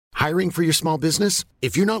Hiring for your small business?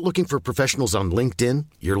 If you're not looking for professionals on LinkedIn,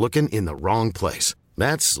 you're looking in the wrong place.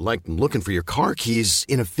 That's like looking for your car keys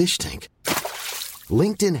in a fish tank.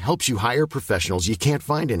 LinkedIn helps you hire professionals you can't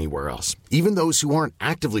find anywhere else, even those who aren't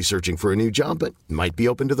actively searching for a new job but might be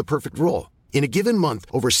open to the perfect role. In a given month,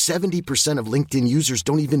 over 70% of LinkedIn users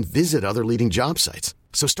don't even visit other leading job sites.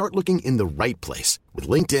 So start looking in the right place. With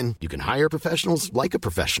LinkedIn, you can hire professionals like a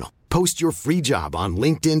professional. Post your free job on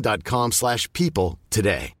linkedin.com/people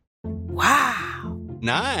today. Wow.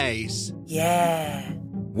 Nice. Yeah.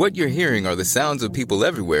 What you're hearing are the sounds of people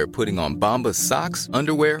everywhere putting on Bombas socks,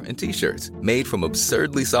 underwear, and T-shirts made from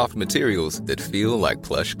absurdly soft materials that feel like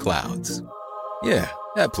plush clouds. Yeah,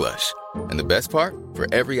 that plush. And the best part? For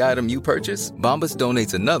every item you purchase, Bombas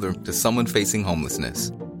donates another to someone facing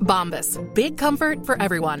homelessness. Bombas. Big comfort for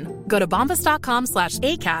everyone. Go to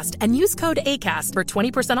bombas.com/ACAST and use code ACAST for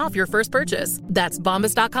 20% off your first purchase. That's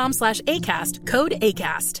bombas.com/ACAST. Code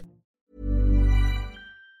ACAST.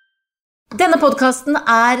 Denne podcasten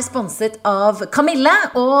sponset av Kamille,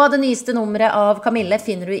 og det nyeste nummeret av Kamille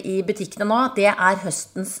finner du i butikkene nå. Det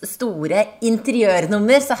høstens store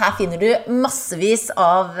interiørnummer, så her finner du massevis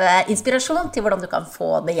av inspirasjon til hvordan du kan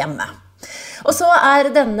få det hjemme. Og så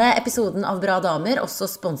denne episoden av Bra Damer også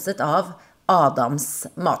sponset av Adams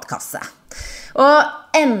matkasse. Og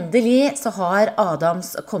endelig så har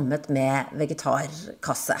Adams kommet med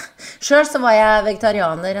vegetarkasse. Selv så var jeg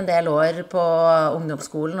vegetarianer en del år på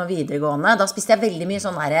ungdomsskolen og videregående. Da spiste jeg veldig mye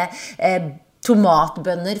sånn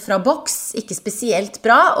tomatbønner fra boks, ikke spesielt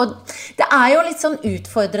bra, og det jo litt sånn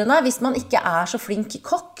utfordrende hvis man ikke så flink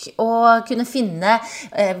kokk å kunne finne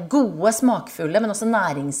gode, smakfulle, men også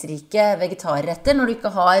næringsrike vegetarretter når du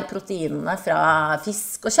ikke har proteinene fra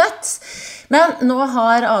fisk og kjøtt. Men nå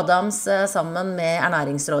har Adams sammen med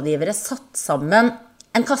ernæringsrådgivere satt sammen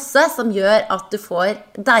en kasse som gjør at du får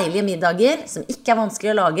deilige middager som ikke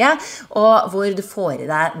vanskelig å lage, og hvor du får i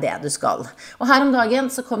deg det du skal. Og her om dagen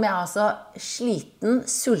så kom jeg altså sliten,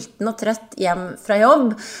 sulten og trøtt hjem fra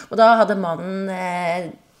jobb, og da hadde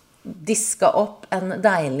mannen diska opp en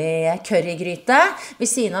deilig currygryte. Ved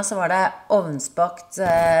siden av så var det ovnsbakt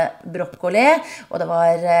brokkoli, og det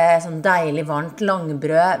var sånn deilig varmt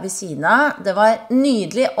langbrød ved siden av. Det var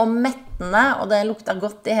nydelig og mettende, og det lukta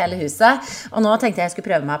godt i hele huset. Og nå tenkte jeg skulle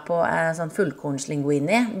prøve meg på sånn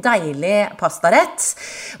fullkornslinguini. Deilig pastarett.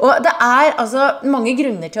 Og det altså mange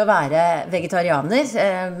grunner til å være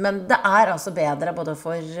vegetarianer, men det altså bedre både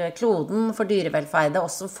for kloden, for dyrevelferd, og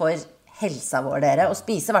også for helsa vår dere, og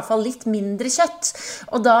spise I hvert fall litt mindre kjøtt.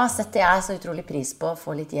 Og da setter jeg så utrolig pris på å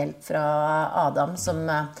få litt hjelp fra Adam, som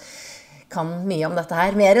kan mye om dette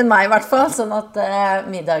her, mer enn meg I hvert fall, sånn at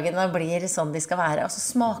middagene blir sånn de skal være, og så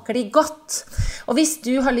smaker de godt. Og hvis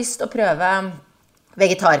du har lyst til å prøve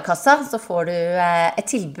vegetarkassa, så får du et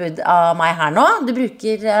tilbud av meg her nå. Du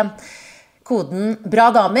bruker koden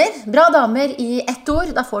Bra Damer. Bra Damer I ett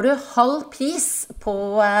ord. Da får du halv pris på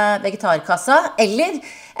vegetarkassa, eller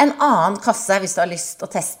en annen kasse hvis du har lyst til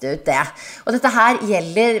å teste ut det. Og dette her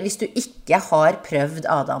gjelder hvis du ikke har prøvd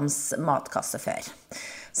Adams matkasse før.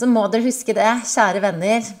 Så må dere huske det, kjære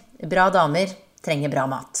venner. Bra damer trenger bra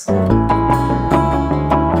mat.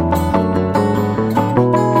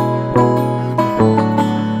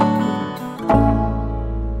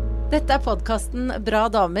 Dette podcasten Bra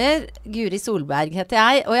Damer. Guri Solberg heter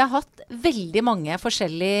jeg, og jeg har hatt veldig mange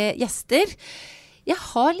forskjellige gjester. Jeg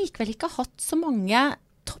har likevel ikke hatt så mange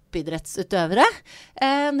toppidrettsutøvere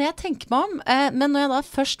når jeg tenker meg om, men når jeg da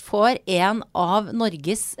først får en av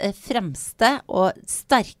Norges fremste og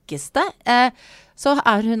sterkeste, så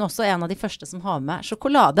hun også en av de første som har med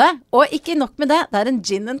sjokolade. Og ikke nok med det, det en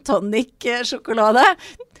gin and tonic sjokolade.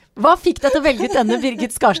 Hva fikk deg til å velge ut denne,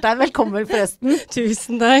 Birgit Skarstein? Velkommen forresten.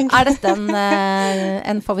 Tusen takk. Dette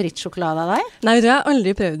en favorittsjokolade av deg? Nei, jeg har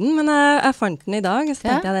aldri prøvd den, men jeg fant den I dag, så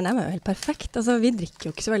tenkte jeg, den jo helt perfekt. Altså, vi drikker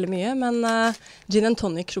jo ikke så veldig mye, men gin and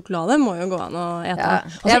tonic sjokolade må jo gå an å ete. Ja.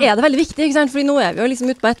 Og så det veldig viktig, ikke sant? Fordi nå vi jo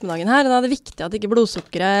liksom ute på ettermiddagen her, og da det viktig at ikke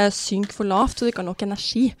blodsukkeret synker for lavt, så du ikke har nok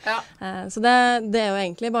energi. Ja. Så det jo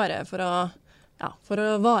egentlig bare for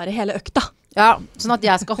å vare hele økta. Ja, sånn at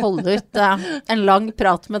jeg skal holde ut en lang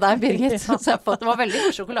prat med deg, Birgit. Så jeg får at det var veldig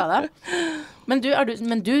god sjokolade.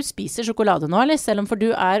 Men du spiser sjokolade nå, eller? Selv om for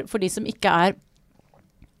de som ikke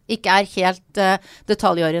helt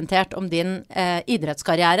detaljorientert om din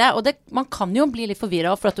idrettskarriere. Og man kan jo bli litt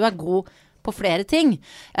forvirret for at du god på flere ting.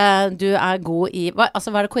 Du god I, hva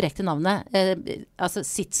det korrekte navnet?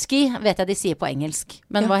 Sitski, vet jeg de sier på engelsk.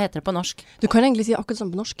 Men hva heter det på norsk? Du kan egentlig si akkurat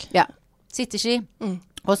sånn på norsk. Ja, sitteski.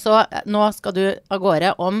 Og så, nå skal du av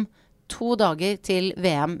gårde om 2 dager til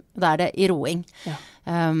VM, da det I roing. Ja.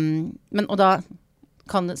 Og da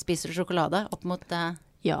spiser du sjokolade opp mot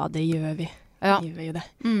Ja, det gjør vi. Ja. Vi gjør jo det.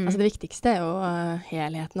 Altså det viktigste jo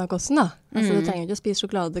helheten av kosten da. Altså du trenger jo ikke å spise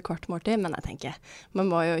sjokolade til hvert måltid, men jeg tenker,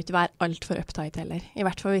 man må jo ikke være alt for uptight heller. I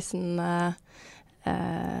hvert fall hvis en...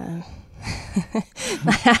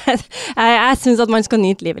 Nei, jeg synes at man skal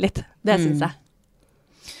nyte livet litt. Det synes jeg.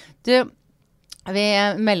 Du, vi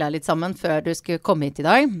meldet litt sammen før du skulle komme hit i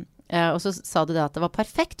dag. Og så sa du det at det var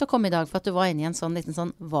perfekt å komme i dag for at du var inne i en sånn liten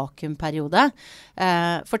sånn vakuumperiode.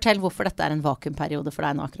 Fortell hvorfor dette en vakuumperiode for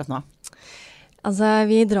deg nå, akkurat nå. Altså,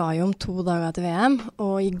 vi drar jo om 2 dager til VM,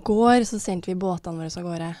 og i går så sendte vi båtene våre av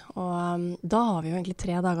gårde. Og da har vi jo egentlig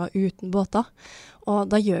 3 dager uten båter. Og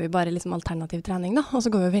da gjør vi bare liksom alternativ trening da, og så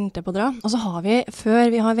går vi og venter på å dra. Og så har vi, før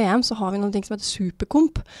vi har VM, så har vi noe som heter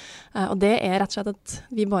superkomp. Og det rett og slett at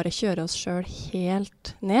vi bare kjører oss selv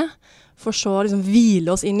helt ned, for så liksom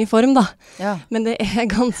hvile oss inn i form da. Ja. Men det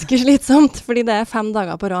ganske slitsomt, fordi det 5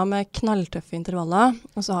 dager på rad med knalltøffe intervaller,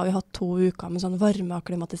 og så har vi hatt 2 uker med sånn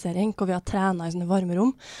varmeakklimatisering, hvor vi har trenet i sånne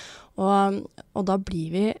varmerom, og da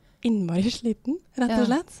blir vi innmari sliten, rett og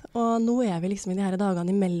slett. Og nå vi liksom i de her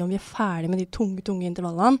dagene imellom, vi ferdig med de tunge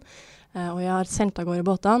intervallene, og jeg har sendt av gårde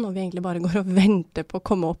båtene, og vi egentlig bare går og venter på å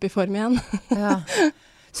komme opp i form igjen. Ja.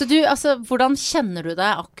 Så du, altså, hvordan kjenner du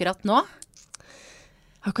deg akkurat nå?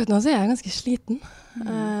 Akkurat nå så jeg ganske sliten,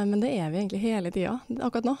 men det vi egentlig hele tiden,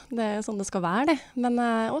 akkurat nå. Det sånn det skal være det, men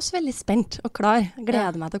jeg også veldig spent og klar.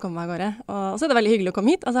 Gleder meg til å komme meg av gårde. Og så det veldig hyggelig å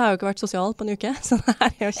komme hit. Altså, jeg har jo ikke vært sosial på en uke, så det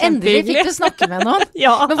jo kjempehyggelig. Endelig fikk du snakke med noen.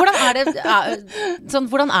 Ja. Men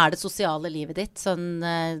hvordan det sosiale livet ditt sånn,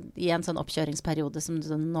 i en sånn oppkjøringsperiode som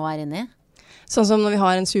du nå inne i? Sånn som når vi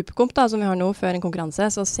har en superkomp da, som vi har nå før en konkurranse,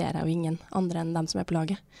 så ser jeg jo ingen andre enn dem som på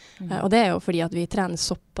laget. Og det jo fordi at vi trener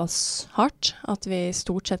såpass hardt at vi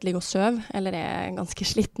stort sett ligger og søv, eller ganske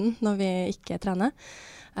sliten når vi ikke trener.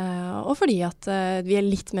 Og fordi at vi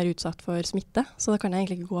litt mer utsatt for smitte, så da kan jeg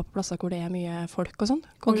egentlig ikke gå på plasser hvor det mye folk og sånn.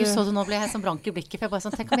 Og Gud, så du nå ble jeg sånn blank i blikket, for jeg bare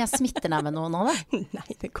sånn, tenk om jeg smitter ned med noen nå da? Nei,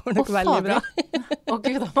 det går nok veldig bra. Å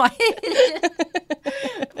Gud, av meg.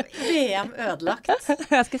 VM ødelagt.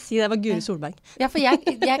 Jeg skal si det var Guri Solberg. Ja, for jeg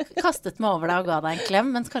kastet meg over deg og ga deg en klem,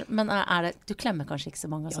 men du klemmer kanskje ikke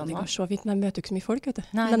så mange sånn nå? Ja, det går så vidt, men jeg møter jo ikke så mye folk, vet du.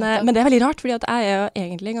 Nei, men det veldig rart, fordi at jeg jo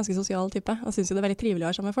egentlig en ganske sosial type, og synes jo det veldig trivelig å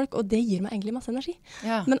være sammen med folk, og det gir meg egentlig masse energi.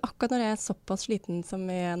 Ja. Men akkurat når jeg såpass sliten som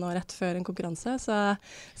vi nå rett før en konkurranse, så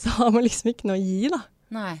har man liksom ikke noe å gi da.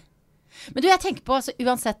 Nei. Men du, jeg tenker på, altså,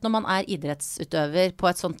 uansett når man idrettsutøver på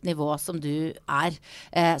et sånt nivå som du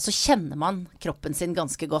så kjenner man kroppen sin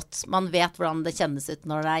ganske godt. Man vet hvordan det kjennes ut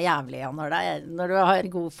når det jævlig, og når du har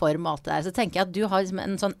god form og alt det der. Så tenker jeg at du har liksom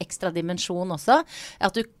en sånn ekstra dimensjon også,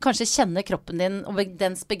 at du kanskje kjenner kroppen din og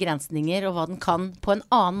dens begrensninger og hva den kan på en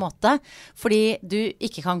annen måte, fordi du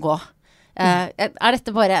ikke kan gå.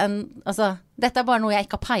 Dette bare dette bare noe jeg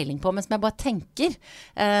ikke har peiling på, men som jeg bare tenker.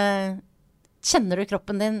 Kjenner du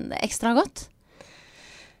kroppen din ekstra godt?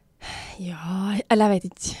 Ja, eller jeg vet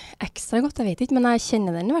ikke ekstra godt, jeg vet ikke, men jeg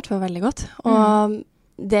kjenner den i hvert fall veldig godt. Og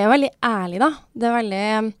det jo veldig ærlig da. Det veldig...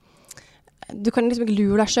 Du kan liksom ikke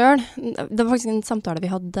lure deg selv. Det var faktisk en samtale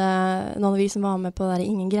vi hadde, noen av vi som var med på det der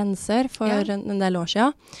Ingen Grenser for en del år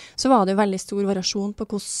siden. Så var det jo veldig stor variasjon på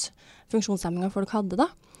hvordan funksjonshemminger folk hadde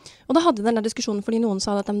da. Og da hadde denne diskusjonen fordi noen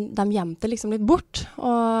sa at de gjemte liksom litt bort,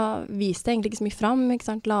 og viste egentlig ikke så mye frem, ikke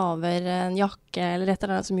sant? La over en jakke eller et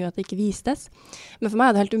eller annet som gjør at det ikke vistes. Men for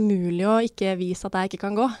meg det helt umulig å ikke vise at jeg ikke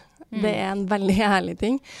kan gå. Det en veldig ærlig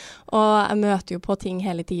ting. Og jeg møter jo på ting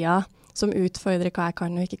hele tiden som utfordrer hva jeg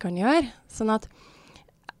kan og ikke kan gjøre. Sånn at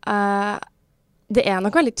det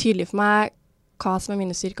nok veldig tydelig for meg hva som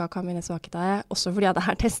mine styrker og hva mine svakheter også fordi at jeg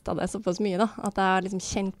har testet det såpass mye da, at jeg har liksom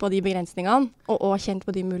kjent på de begrensningene, og kjent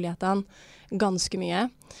på de mulighetene ganske mye.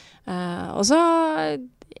 Og så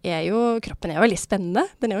jo, kroppen jo veldig spennende,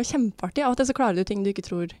 den jo kjempeartig. Av og til så klarer du ting du ikke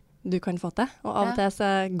tror du kan få til, og av og til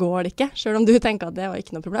så går det ikke, selv om du tenker at det var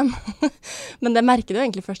ikke noe problem. Men det merker du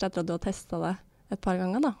egentlig først etter at du har testet det et par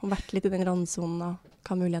ganger da, og vært litt i den randsonen og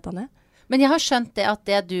hva mulighetene Men jeg har skjønt det at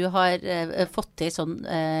det du har fått til sånn,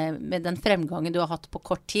 med den fremgangen du har hatt på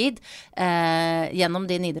kort tid, gjennom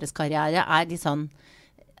din idrettskarriere, de sånn,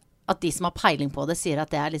 at de som har peiling på det sier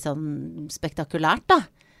at det litt sånn spektakulært da.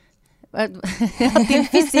 At din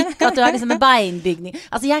fysikk, at du liksom en beinbygning.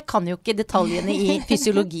 Altså jeg kan jo ikke detaljene i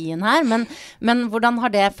fysiologien her, men hvordan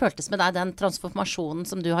har det føltes med deg, den transformasjonen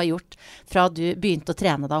som du har gjort fra du begynte å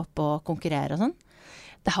trene deg opp og konkurrere og sånn?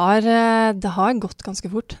 Det har gått ganske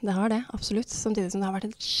fort, det har det, absolutt. Samtidig som det har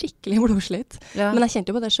vært et skikkelig blodslitt. Ja. Men jeg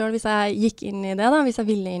kjente jo på det selv, hvis jeg gikk inn i det da, hvis jeg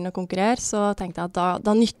ville inn og konkurrere, så tenkte jeg at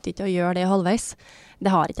da nytter ikke å gjøre det halvveis.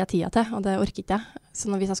 Det har ikke jeg tida til, og det orker ikke jeg.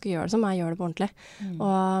 Så hvis jeg skal gjøre det, så må jeg gjøre det på ordentlig.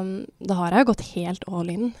 Og da har jeg jo gått helt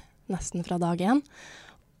all in, nesten fra dag 1.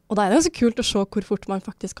 Og da er det ganske kult å se hvor fort man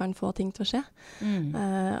faktisk kan få ting til å skje.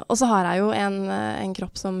 Og så har jeg jo en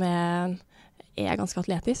kropp som er ganske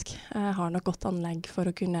atletisk. Jeg har nok godt anlegg for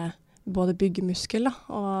å kunne både bygge muskel da,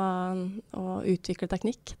 og utvikle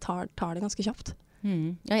teknikk. Tar det ganske kjapt.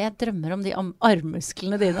 Ja, jeg drømmer om de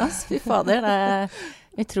armmusklene dine. Fy fader, det er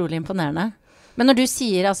utrolig imponerende. Men når du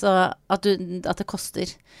sier altså, at det koster,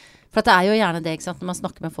 for det er jo gjerne det, ikke sant, når man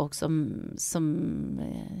snakker med folk som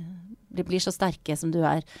blir så sterke som du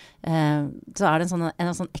er, så er det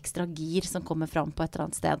en sånn ekstra gir som kommer fram på et eller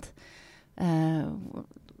annet sted.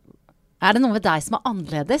 Er det noe ved deg som er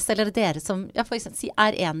annerledes, eller er det dere som, ja, for eksempel,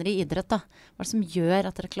 er enere i idrett da? Hva er det som gjør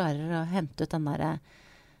at dere klarer å hente ut den der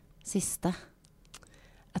siste?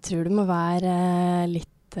 Jeg tror det må være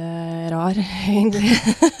litt rar, egentlig.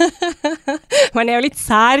 Man er jo litt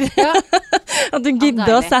sær. Ja. At du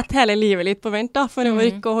gidder å sette hele livet litt på vent da, for å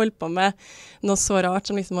ikke holde på med noe så rart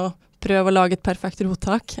som liksom å prøve å lage et perfekt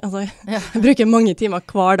rotak. Altså, jeg bruker mange timer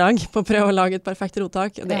hver dag på å prøve å lage et perfekt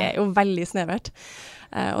rotak. Det er jo veldig snevert.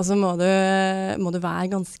 Og så må du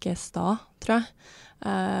være ganske sta, tror jeg.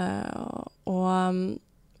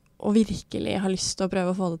 Og virkelig ha lyst til å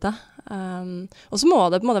prøve å få det til. Og så må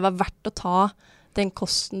det på en måte være verdt å ta den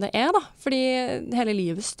kosten det er, da. Fordi hele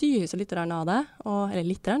livet styres litt av det.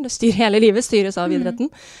 Hele livet styres av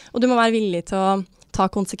idretten. Og du må være villig til å ta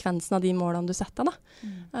konsekvensen av de målene du setter, da.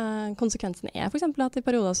 Konsekvensen er for eksempel at i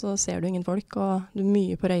perioder så ser du ingen folk, og du er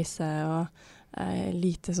mye på reise, og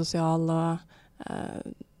lite sosial, og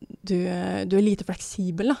du er lite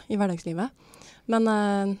fleksibel da, i hverdagslivet. Men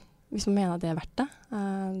hvis man mener at det er verdt det,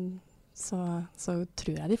 så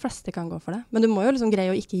tror jeg de fleste kan gå for det. Men du må jo liksom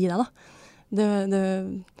greie å ikke gi deg, da.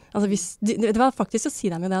 Det var faktisk å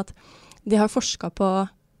si dem jo det at de har forsket på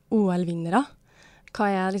OL-vinnere. Hva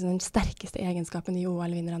er liksom den sterkeste egenskapen de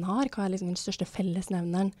OL-vinnerne har? Hva er liksom den største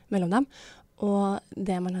fellesnevneren mellom dem? Og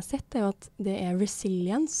det man har sett er jo at det er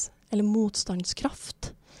resilience, eller motstandskraft,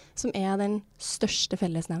 som er den største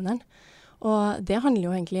fellesnevneren. Og det handler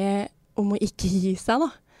jo egentlig om å ikke gi seg, da.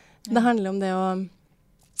 Det handler om det å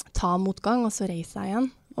ta motgang, og så reise seg igjen,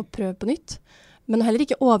 og prøve på nytt. Men heller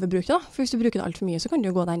ikke overbruke det, da. For hvis du bruker det alt for mye, så kan du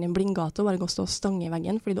jo gå deg inn i en blindgate og bare gå og stå og stange i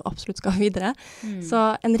veggen, fordi du absolutt skal videre. Så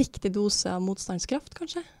en riktig dose av motstandskraft,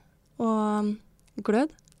 kanskje. Og glød.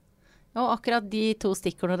 Og akkurat de 2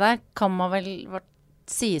 stikkordene der kan man vel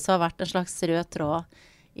sies å ha vært en slags rød tråd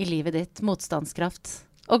i livet ditt. Motstandskraft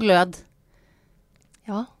og glød.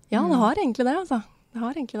 Ja, det har egentlig det, altså. Det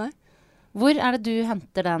har egentlig det. Hvor er det du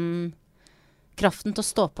henter den kraften til å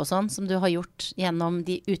stå på sånn, som du har gjort gjennom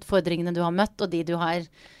de utfordringene du har møtt, og de du har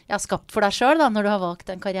skapt for deg selv, da, når du har valgt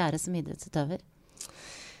en karriere som idrettsutøver?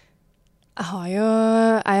 Jeg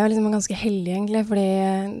er jo liksom ganske heldig, egentlig, fordi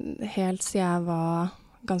helt siden jeg var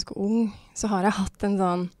ganske ung, så har jeg hatt en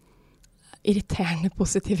sånn irriterende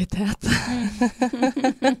positivitet.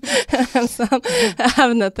 En sånn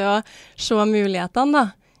evne til å se mulighetene, da,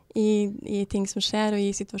 i ting som skjer, og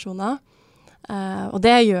i situasjoner. Og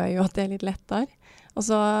det gjør jo at det er litt lettere. Og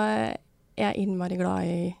så er jeg innmari glad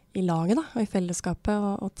i laget da, og i fellesskapet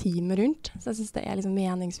og teamet rundt. Så jeg synes det er liksom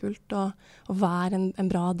meningsfullt å være en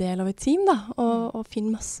bra del av et team da, og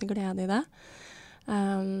finne masse glede i det.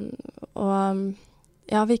 Og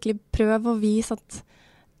virkelig prøve å vise at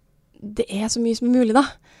det er så mye som er mulig da.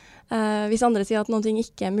 Hvis andre sier at noe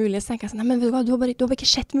ikke er mulig, så tenker jeg sånn, nei, men vet du hva, du har bare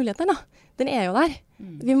ikke sett muligheten da. Den er jo der.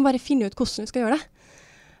 Vi må bare finne ut hvordan vi skal gjøre det.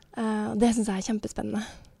 Det synes jeg er kjempespennende.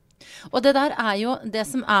 Og det der er jo, det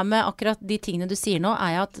som er med akkurat de tingene du sier nå,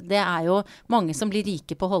 er jo at det er jo mange som blir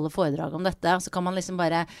rike på å holde foredrag om dette, og så kan man liksom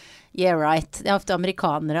bare, yeah right, det er ofte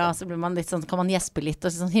amerikanere, og så blir man litt sånn, kan man gjespe litt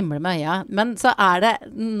og sånn himle med øya, men så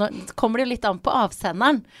kommer det jo litt an på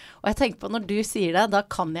avsenderen, og jeg tenker på når du sier det, da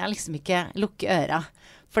kan jeg liksom ikke lukke øra,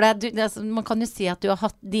 for man kan jo si at du har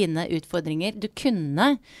hatt dine utfordringer, du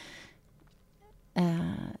kunne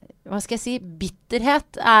hva skal jeg si,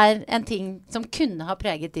 bitterhet er en ting som kunne ha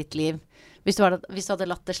preget ditt liv hvis du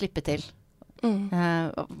hadde latt det slippe til.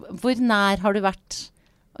 Hvor nær har du vært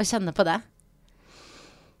å kjenne på det?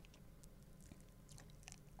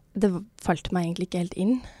 Det falt meg egentlig ikke helt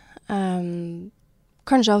inn.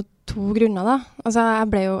 Kanskje av 2 grunner da. Altså,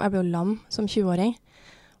 jeg ble jo lam som 20-åring.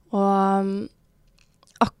 Og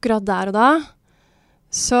akkurat der og da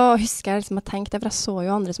så husker jeg liksom at jeg tenkte, for jeg så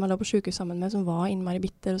jo andre som jeg lå på sykehus sammen med, som var innmari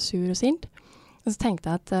bitter og sur og sint. Og så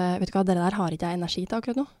tenkte jeg at, vet du hva, det der har ikke jeg energi til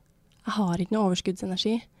akkurat nå. Jeg har ikke noe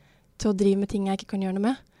overskuddsenergi til å drive med ting jeg ikke kan gjøre noe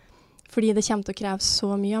med. Fordi det kommer til å kreve så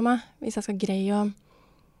mye av meg, hvis jeg skal greie å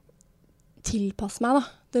tilpasse meg da,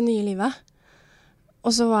 det nye livet.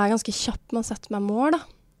 Og så var jeg ganske kjapp med å sette meg mål da.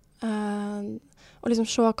 Og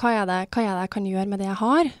liksom se hva er det jeg kan gjøre med det jeg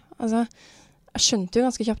har. Altså, jeg skjønte jo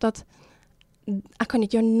ganske kjapt at jeg kan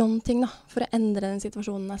ikke gjøre noen ting da, for å endre den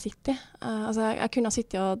situasjonen jeg sitter i. Altså, jeg kunne ha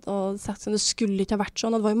sittet og sagt sånn, det skulle ikke ha vært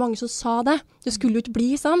sånn, og det var jo mange som sa det. Det skulle jo ikke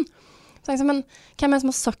bli sånn. Så jeg sa, men hvem er det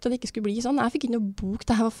som har sagt at det ikke skulle bli sånn? Jeg fikk ikke noe bok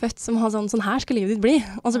da jeg var født som har sånn her skal livet ditt bli.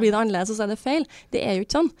 Og så blir det annerledes, og så er det feil. Det er jo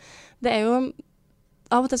ikke sånn. Det er jo,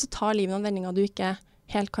 av og til så tar livet noen vendinger du ikke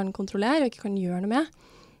helt kan kontrollere, og ikke kan gjøre noe med.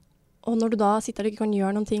 Og når du da sitter og ikke kan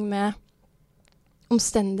gjøre noen ting med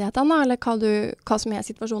omstendighetene, eller hva som er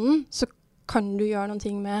situasjonen, så kan du gjøre noen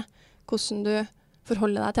ting med hvordan du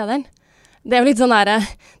forholder deg til den. Det er jo litt sånn der,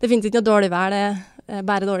 det finnes ikke noe dårlig vær, det er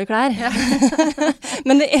bare dårlige klær. Ja.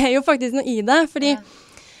 Men det er jo faktisk noe i det, fordi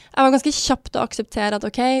jeg var ganske kjapt å akseptere at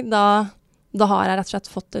ok, da har jeg rett og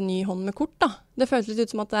slett fått en ny hånd med kort da. Det føles litt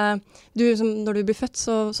ut som at når du blir født,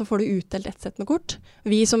 så får du utdelt et sett med kort.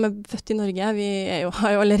 Vi som er født i Norge,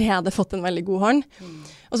 har jo allerede fått en veldig god hånd.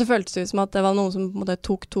 Og så føltes det ut som at det var noen som på en måte,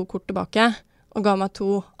 tok 2 kort tilbake, og ga meg 2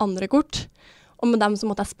 andre kort. Og med dem så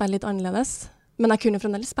måtte jeg spille litt annerledes. Men jeg kunne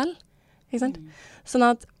fremdeles spille. Ikke sant? Sånn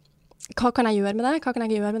at, hva kan jeg gjøre med det? Hva kan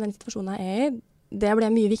jeg gjøre med den situasjonen jeg er i? Det ble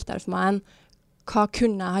mye viktigere for meg enn hva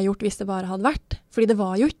kunne jeg ha gjort hvis det bare hadde vært? Fordi det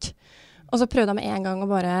var jo ikke. Og så prøvde jeg med en gang å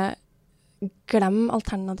bare glemme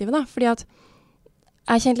alternativet da. Fordi at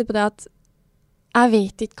jeg kjente litt på det at jeg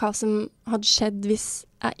vet ikke hva som hadde skjedd hvis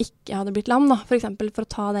jeg ikke hadde blitt lam da. For eksempel for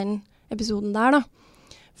å ta den episoden der da.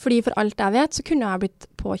 Fordi for alt jeg vet, så kunne jeg blitt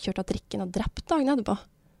påkjørt av trikken og drept dagen etterpå.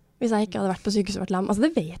 Hvis jeg ikke hadde vært på sykehuset og vært lam. Altså,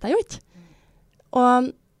 det vet jeg jo ikke. Og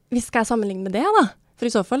hvis skal jeg sammenligne med det da? For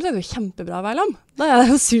i så fall så er det jo kjempebra å være lam. Da er det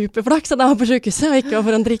jo superflaks at jeg var på sykehuset og ikke var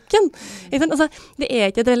foran trikken. Altså, det er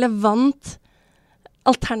ikke et relevant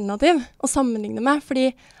alternativ å sammenligne med, fordi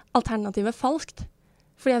alternativet er falskt.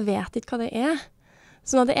 Fordi jeg vet ikke hva det er.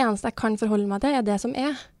 Så det eneste jeg kan forholde meg til er det som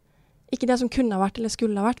er. Ikke det som kunne ha vært eller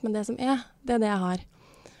skulle ha vært, men det som er. Det er det jeg har.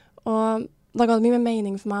 Og da ga det mye mer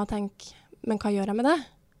mening for meg å tenke, men hva gjør jeg med det?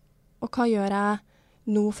 Og hva gjør jeg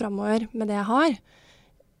nå fremover med det jeg har?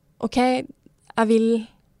 Ok, jeg vil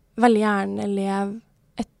veldig gjerne leve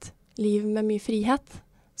et liv med mye frihet,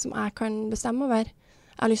 som jeg kan bestemme over.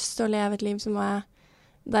 Jeg har lyst til å leve et liv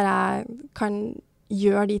der jeg kan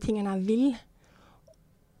gjøre de tingene jeg vil.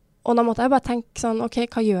 Og da måtte jeg bare tenke sånn, ok,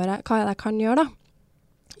 hva er det jeg kan gjøre da?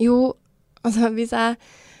 Jo, altså hvis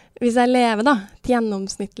jeg lever da, til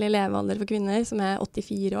gjennomsnittlig levealder for kvinner, som er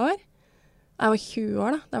 84 år, jeg var 20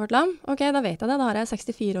 år da jeg har vært lam, ok, da vet jeg det, da har jeg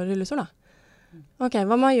 64 år i rullestol da. Ok,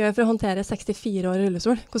 hva må jeg gjøre for å håndtere 64 år i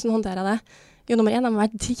rullestol? Hvordan håndterer jeg det? Jo, nummer 1, jeg må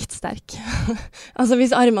være dritsterk. Altså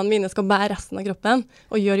hvis armene mine skal bære resten av kroppen,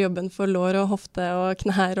 og gjøre jobben for lår og hofte og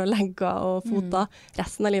knær og legger og fota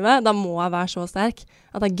resten av livet, da må jeg være så sterk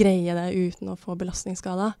at jeg greier det uten å få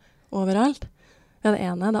belastningsskader overalt. Det er det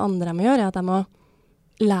ene. Det andre jeg må gjøre er at jeg må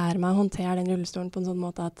lære meg å håndtere den rullestolen på en sånn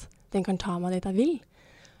måte at den kan ta meg dit jeg vil.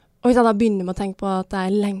 Og hvis jeg da begynner med å tenke på at jeg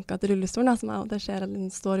er lenket til rullestolen, da, som det ser at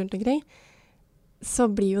den står rundt omkring, så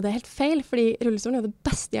blir jo det helt feil, fordi rullestolen er jo det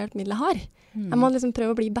beste hjelpemiddelet jeg har. Jeg må liksom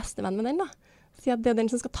prøve å bli bestevenn med den da. Si at det er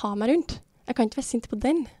den som skal ta meg rundt. Jeg kan ikke være sint på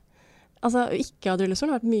den. Altså, ikke ha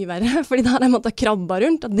rullestolen har vært mye verre, fordi da har jeg måttet krabbe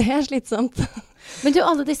rundt, og det er slitsomt. Men du,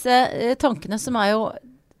 alle disse tankene som er jo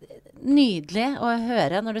nydelig å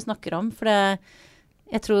høre når du snakker om, for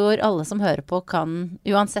jeg tror alle som hører på kan,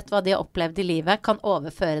 uansett hva de har opplevd i livet, kan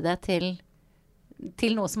overføre det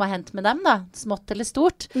til noe som har hendt med dem da, smått eller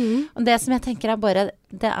stort. Og det som jeg tenker er bare,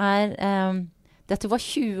 det at du var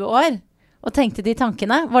 20 år og tenkte de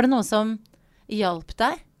tankene. Var det noe som hjalp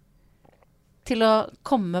deg til å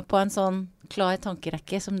komme på en sånn klar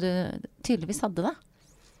tankerekke som du tydeligvis hadde da?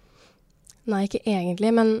 Nei, ikke egentlig,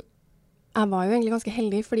 men jeg var jo egentlig ganske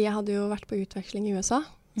heldig, fordi jeg hadde jo vært på utveksling i USA.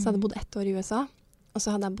 Så jeg hadde bodd 1 år i USA, og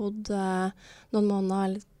så hadde jeg bodd noen måneder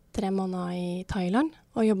eller 3 måneder i Thailand,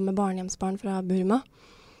 og jobbet med barnehjemsbarn fra Burma.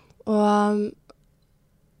 Og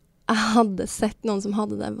jeg hadde sett noen som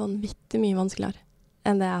hadde det vanvittig mye vanskeligere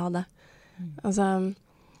enn det jeg hadde. Altså,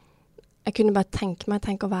 jeg kunne bare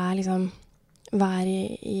tenke å være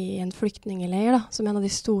i en flyktningeleir da, som en av de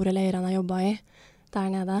store leirene jeg jobbet i der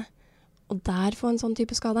nede, og der få en sånn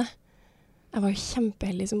type skade. Jeg var jo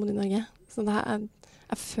kjempeheldig som bodde i Norge, så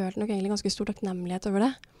jeg følte nok egentlig ganske stor takknemlighet over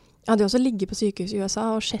det. Jeg hadde jo også ligget på sykehus i USA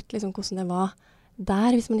og sett liksom hvordan det var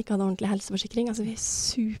der hvis man ikke hadde ordentlig helseforsikring. Altså vi er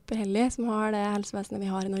superheldige som har det helsevesenet vi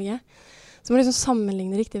har i Norge. Så må liksom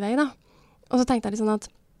sammenligne riktig vei da. Og så tenkte jeg liksom at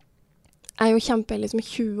jeg er jo kjempeheldig som er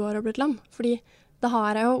 20 år og blitt lam, fordi da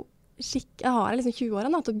har jeg jo liksom 20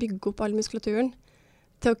 år til å bygge opp all muskulaturen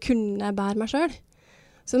til å kunne bære meg selv.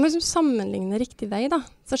 Så det må liksom sammenligne riktig vei da.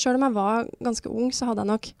 Så selv om jeg var ganske ung, så hadde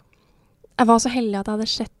jeg var så heldig at jeg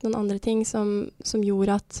hadde sett noen andre ting som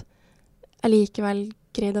gjorde at jeg likevel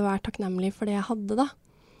greide å være takknemlig for det jeg hadde da.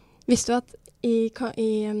 Visste du at i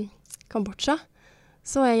Kambodsja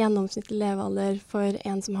så er gjennomsnittlig levealder for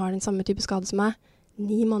en som har den samme type skade som meg,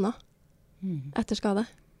 9 måneder etter skade.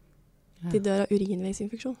 De dør av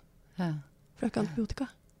urinveisinfeksjon. For det er ikke antibiotika.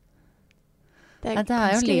 Det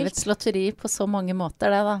er jo livets lotteri på så mange måter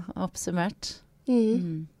det da, oppsummert.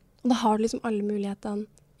 Og da har du liksom alle mulighetene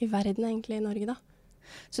i verden egentlig i Norge da.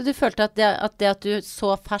 Så du følte at det at du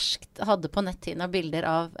så ferskt hadde på netthinnen bilder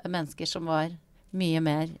av mennesker som var mye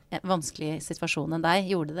mer vanskelig situasjon enn deg,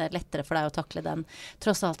 gjorde det lettere for deg å takle den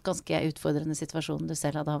tross alt ganske utfordrende situasjonen du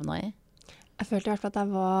selv hadde havnet i? Jeg følte i hvert fall at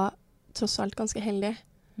jeg var tross alt ganske heldig,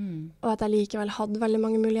 og at jeg likevel hadde veldig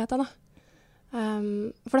mange muligheter da.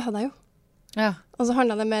 For det hadde jeg jo. Ja. Og så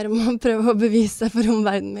handlet det mer om å prøve å bevise for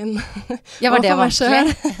omverdenen min. Ja, var det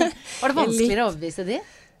vanskelig? Var det vanskeligere å overbevise de?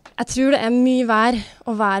 Jeg tror det er mye vær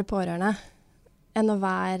å være pårørende enn å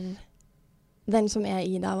være den som er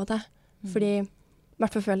i det av og til. Fordi, i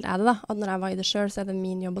hvert fall følte jeg det da, at når jeg var i det selv, så er det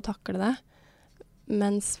min jobb å takle det.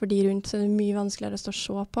 Mens for de rundt så er det mye vanskeligere å stå og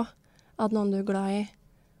se på at noen du er glad i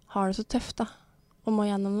har det så tøft da, og må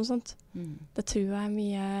gjennom noe sånt. Det tror jeg er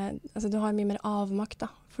mye, altså du har mye mer avmakt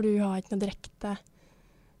da, for du har ikke noe direkte,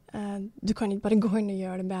 du kan ikke bare gå inn og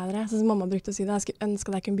gjøre det bedre. Sånn som mamma brukte å si det, jeg skulle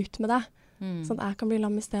ønske at jeg kunne bytte med deg. Sånn at jeg kan bli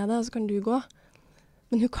lam i stedet, og så kan du gå.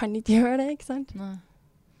 Men hun kan ikke gjøre det, ikke sant? Nei.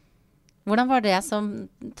 Hvordan var det som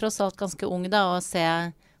tross alt ganske ung da, å se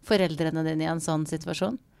foreldrene dine i en sånn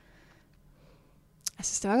situasjon? Jeg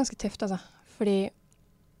synes det var ganske tøft, altså. Fordi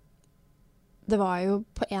det var jo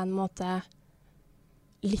på en måte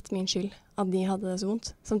litt min skyld at de hadde det så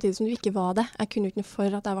vondt. Samtidig som det ikke var det. Jeg kunne ikke noe for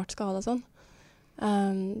at jeg ble skadet sånn.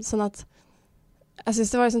 Sånn at jeg synes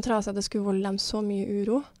det var liksom trasig at det skulle volde dem så mye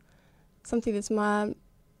uro. Samtidig som jeg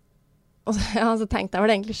så tenkte jeg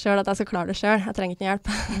vel egentlig selv at jeg skal klare det selv. Jeg trenger ikke noe hjelp.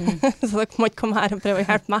 Så dere må ikke komme her og prøve å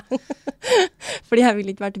hjelpe meg. Fordi jeg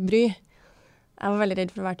ville ikke være til bry. Jeg var veldig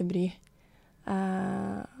redd for å være til bry.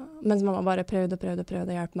 Mens mamma bare prøvde å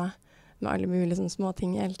hjelpe meg med alle mulige sånne små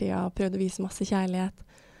ting hele tiden. Prøvde å vise masse kjærlighet.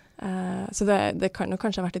 Så det kan jo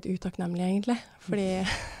kanskje ha vært litt utakknemlig egentlig. Fordi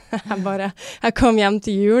jeg kom hjem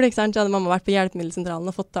til jul, ikke sant? Så hadde mamma vært på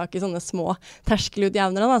hjelpemiddelsentralen og fått tak i sånne små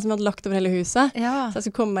terskelutjevnere da, som jeg hadde lagt over hele huset. Ja. Så jeg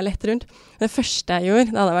skulle komme meg lett rundt. Det første jeg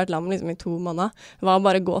gjorde, da hadde jeg vært lam liksom i 2 måneder, var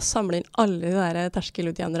bare å gå og samle inn alle de der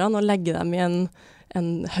terskelutjevnerne og legge dem i en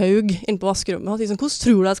haug inn på vaskerommet. Og si sånn, hvordan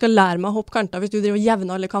tror du jeg skal lære meg å hoppe kanter hvis du driver og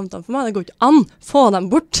jevner alle kantene for meg? Det går ikke an. Få dem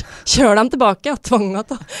bort. Kjør dem tilbake. Og tvang meg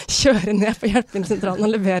til å kjøre ned på hjelpemiddelsentralen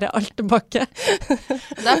og levere alt tilbake.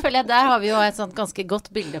 Der føler jeg, der har vi jo et sånt ganske godt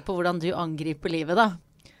bilde på hvordan du angriper livet da.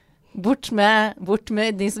 Bort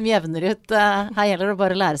med de som jevner ut. Her gjelder det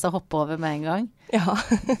bare å lære seg å hoppe over med en gang. Ja.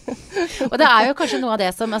 Og det er jo kanskje noe av det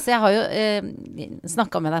som, altså jeg har jo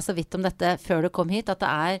snakket med deg så vidt om dette før du kom hit, at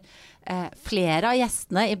det er flere av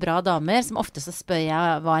gjestene i Bra Damer, som ofte så spør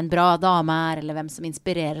jeg hva en bra dame er, eller hvem som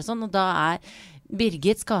inspirerer og sånn, og da er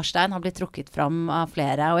Birgit Skarstein har blitt trukket fram av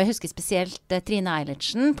flere, og jeg husker spesielt Trine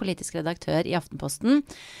Eilertsen, politisk redaktør i Aftenposten.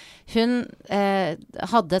 Hun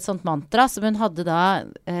hadde et sånt mantra som hun hadde da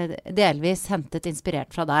delvis hentet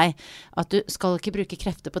inspirert fra deg, at du skal ikke bruke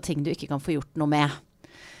krefter på ting du ikke kan få gjort noe med.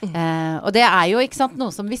 Og det er jo ikke sant,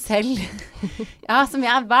 noe som vi selv som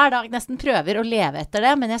jeg hver dag nesten prøver å leve etter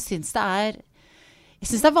det, men jeg synes det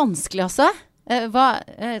er vanskelig også.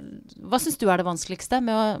 Hva synes du er det vanskeligste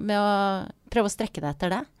med å prøve å strekke deg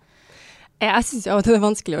etter det? Jeg synes jo at det er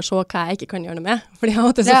vanskelig å se hva jeg ikke kan gjøre noe med. Fordi av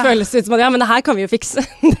og til så føles det ut som at men det her kan vi jo fikse.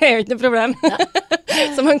 Det er jo ikke noe problem.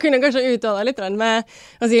 Så man kunne kanskje uttale litt med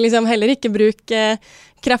å si liksom heller ikke bruke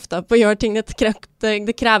krefter på å gjøre ting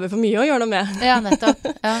det krever for mye å gjøre noe med. Ja, nettopp.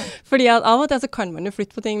 Ja. Fordi at av og til så kan man jo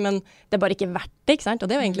flytte på ting, men det er bare ikke verdt det, ikke sant? Og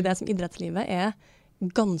det er jo egentlig det som idrettslivet er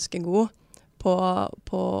ganske god på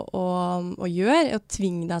å gjøre, å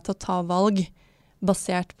tvinge deg til å ta valg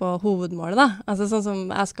basert på hovedmålet da. Altså sånn som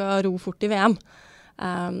jeg skal ro fort i VM.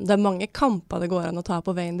 Det er mange kamper det går an å ta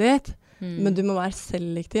på veien dit, men du må være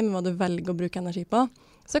selektiv med hva du velger å bruke energi på.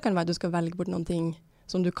 Så kan det være at du skal velge bort noen ting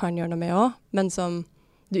som du kan gjøre noe med også, men som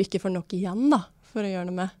du ikke får nok igjen da, for å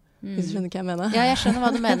gjøre noe med. Hvis du skjønner hva jeg mener. Ja, jeg skjønner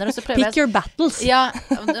hva du mener. Og så prøver Pick your battles. Ja,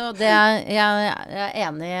 og jeg er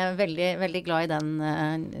enig, veldig, veldig glad i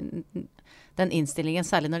den innstillingen,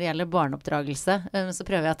 særlig når det gjelder barneoppdragelse. Så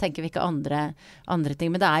prøver jeg å tenke hvilke andre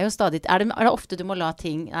ting. Men det er jo stadig, er det ofte du må la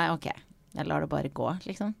ting, nei, ok, jeg lar det bare gå,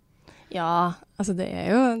 liksom. Ja, altså det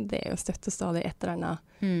er jo støtt og stadig et eller annet.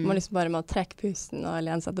 Man liksom bare må trekke pusten og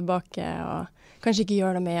lene seg tilbake, og kanskje ikke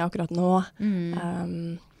gjøre noe med akkurat nå.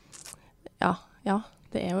 Ja.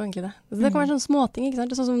 det er jo egentlig det. Så det kan være sånne småting, ikke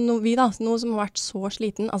sant? Det er sånn som vi da, nå som har vært så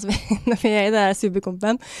sliten, altså når vi er i det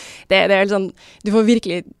superkompen, det er sånn, du får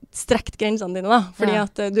virkelig strekt grensene dine da, fordi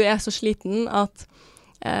at du er så sliten at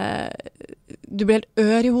du blir helt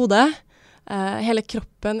ør i hodet, hele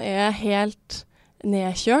kroppen er helt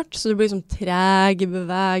nedkjørt, så du blir liksom treg i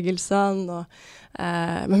bevegelsene, og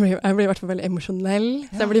jeg blir i hvert fall veldig emosjonell,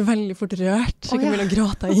 så jeg blir veldig fort rørt, så jeg kan begynne å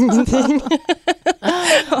gråte av ingenting.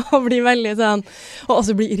 Og blir veldig sånn, og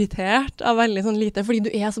også blir irritert av veldig sånn lite, fordi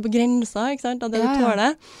du er så på grensa, ikke sant, av det du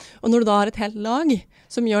tåler. Og når du da har et helt lag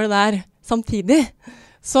som gjør det der samtidig,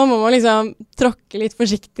 så må man liksom tråkke litt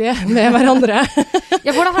forsiktig med hverandre.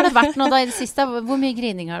 Ja, hvordan har det vært nå da i det siste? Hvor mye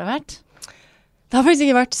grining har det vært? Det har faktisk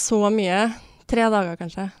ikke vært så mye. 3 dager,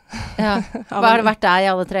 kanskje. Ja. Hva har det vært der i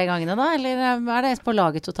alle 3 gangene da? Eller er det på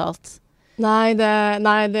laget totalt? Nei, det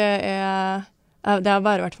har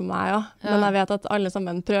bare vært for meg, ja. Men jeg vet at alle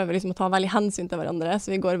sammen prøver liksom å ta veldig hensyn til hverandre,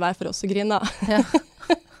 så vi går hver for oss og griner. Ja.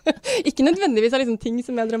 Ikke nødvendigvis av liksom ting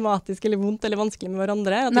som er dramatisk eller vondt eller vanskelig med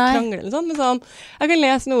hverandre, at det krangler eller sånn, men sånn, jeg kan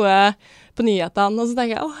lese noe på nyhetene, og så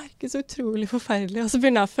tenker jeg, herregud, så utrolig forferdelig, og så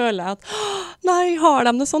begynner jeg å føle at, nei, har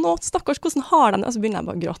de det sånn? Stakkars, hvordan har de det? Og så begynner jeg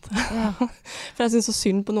bare å gråte. Ja. For jeg synes så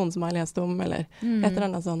synd på noen som jeg har lest om, eller et eller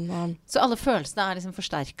annet sånn. Så alle følelsene er liksom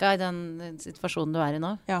forsterket i den situasjonen du er i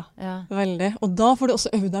nå? Ja, veldig. Og da får du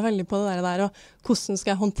også øve deg veldig på det der, og hvordan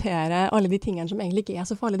skal jeg håndtere alle de tingene som egentlig ikke er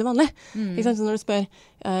så farlig det vanlig. Ikke sant? Så når du spør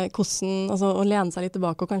hvordan, altså å lene seg litt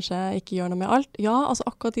tilbake og kanskje ikke gjøre noe med alt, ja, altså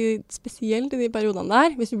akkurat spesielt i de periodene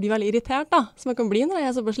der, hvis du blir veldig irritert da, som jeg kan bli når jeg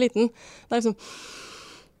er så bare sliten, det er liksom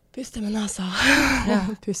puste med nesa,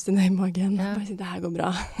 puste ned i magen, bare si, det her går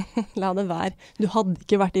bra, la det være. Du hadde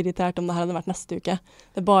ikke vært irritert om det her hadde vært neste uke.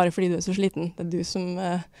 Det er bare fordi du er så sliten. Det er du som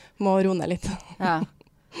må roe ned litt. Ja.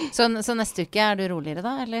 Så neste uke er du roligere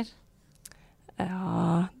da, eller?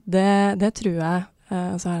 Ja, det tror jeg.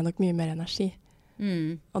 Så har jeg nok mye mer energi.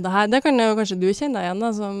 Og det kan jo kanskje du kjenne deg igjen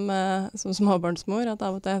da, som småbarnsmor, at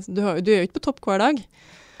av og til, du er jo ikke på topp hver dag.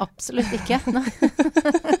 Absolutt ikke.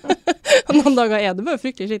 Og noen dager er du bare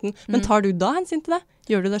fryktelig sliten. Men tar du da hensyn til det?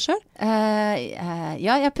 Gjør du det selv?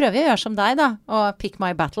 Ja, jeg prøver å gjøre som deg da, og pick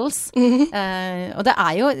my battles. Og det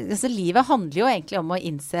er jo, altså, livet handler jo egentlig om å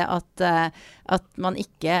innse at man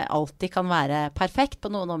ikke alltid kan være perfekt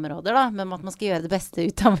på noen områder da, men at man skal gjøre det beste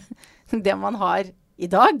ut av det man har i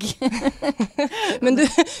dag. Men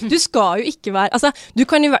du skal jo ikke være, altså, du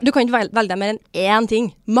kan ikke velge deg mer enn én ting.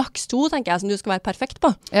 Maks 2, tenker jeg, som du skal være perfekt på.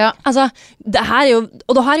 Ja. Altså, det her er jo,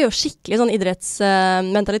 og det her er jo skikkelig sånn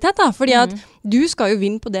idrettsmentalitet da, fordi at du skal jo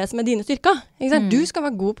vinne på det som er dine styrker. Ikke sant? Du skal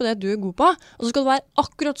være god på det du er god på, og så skal du være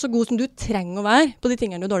akkurat så god som du trenger å være på de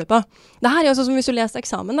tingene du er dårlig på. Det her er jo sånn som hvis du leser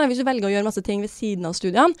eksamen, da. Hvis du velger å gjøre masse ting ved siden av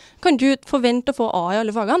studiene, kan du forvente å få A i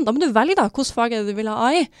alle fagene. Da må du velge da, hvilket fag er det du vil ha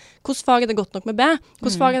A i? Hvilket fag er det godt nok med B?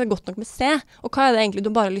 Hvilket fag er det godt nok med C? Og hva er det egentlig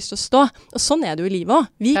du bare har lyst til å stå? Og sånn er det jo i livet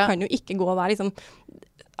også. Vi kan jo ikke gå og være liksom,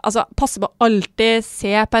 altså passe på alltid,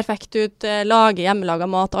 se perfekt ut, lage hjemmelaget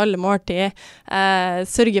mat alle måltid,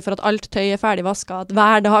 sørge for at alt tøy er ferdig vasket, at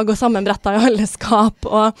hver dag går sammenbrettet i alle skap,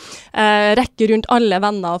 og rekke rundt alle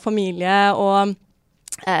venner og familie, og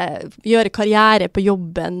gjøre karriere på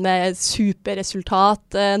jobben med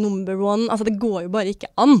superresultat, number 1. Altså det går jo bare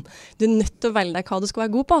ikke an. Du er nødt til å velge deg hva du skal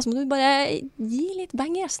være god på, så må du bare gi litt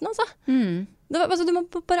bang i resten, altså. Altså du må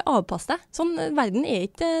bare avpasse deg. Sånn, verden er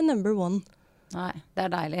ikke number 1. Nei, det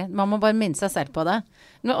er deilig. Man må bare minne seg selv på det.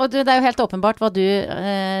 Og det er jo helt åpenbart hva du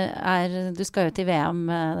du skal jo til VM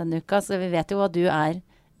denne uka, så vi vet jo hva du er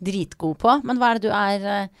dritgod på. Men hva er det du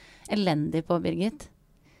er elendig på, Birgit?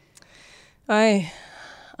 Oi,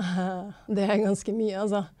 det er ganske mye,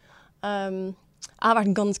 altså. Jeg har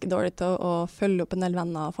vært ganske dårlig til å følge opp en del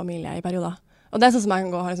venner og familie i perioder. Og det er sånn som jeg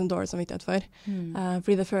kan gå og ha liksom dårlig samvittighet for.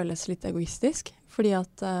 Fordi det føles litt egoistisk. Fordi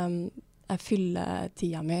at jeg fyller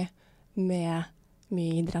tida mi med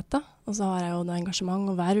mye idrett da. Og så har jeg jo noe engasjement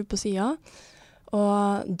og verv på siden.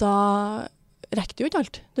 Og da rekker du jo ikke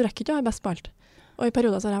alt. Du rekker ikke å være best på alt. Og i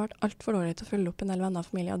perioder så har jeg vært alt for dårlig til å følge opp en del venner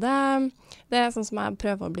og familie. Og det er sånn som jeg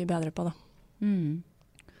prøver å bli bedre på da.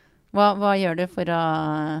 Hva gjør du for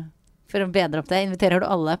å bedre opp det? Inviterer du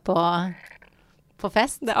alle på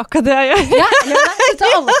fest? Det er akkurat det jeg gjør. Ja, du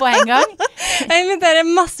tar alle på en gang. Jeg inviterer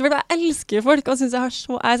masse, for jeg elsker folk, og synes jeg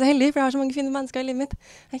er så heldig, for jeg har så mange fine mennesker i livet mitt.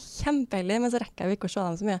 Jeg er kjempeheldig, men så rekker jeg ikke å se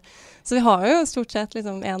dem så mye. Så vi har jo stort sett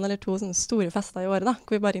liksom 1 eller 2 sånne store fester i året da,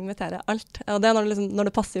 hvor vi bare inviterer alt. Og det er når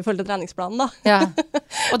det passer i forhold til treningsplanen da. Ja.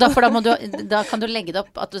 Og da kan du legge det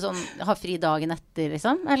opp at du sånn, har fri dagen etter,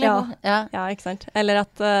 liksom? Eller? Ja, ikke sant. Eller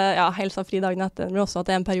at helst har fri dagen etter, men også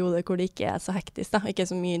at det er en periode hvor det ikke er så hektisk da, ikke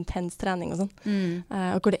så mye intens trening og sånn.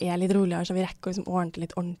 Og hvor det er litt roligere, så vi rekker liksom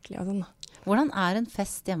ordentlig og sånn da. Hvordan en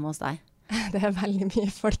fest hjemme hos deg? Det veldig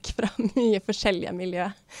mye folk fra mye forskjellige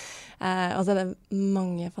miljøer. Og så det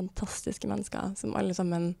mange fantastiske mennesker som alle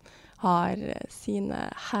sammen har sine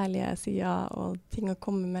herlige sider og ting å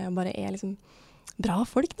komme med, og bare liksom bra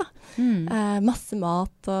folk, da. Masse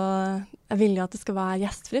mat, og jeg vil jo at det skal være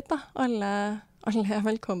gjestfritt, da. Alle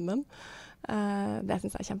velkommen. Det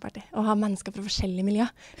synes jeg kjempeartig. Å ha mennesker fra forskjellige miljøer.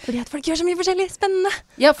 Fordi at folk gjør så mye forskjellig spennende.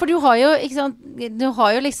 Ja, for du har jo, ikke sant, du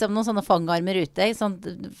har jo liksom noen sånne fangarmer ute, ikke sant?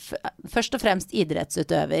 Først og fremst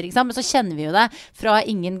idrettsutøver, ikke sant? Men så kjenner vi jo det fra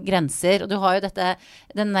ingen grenser, og du har jo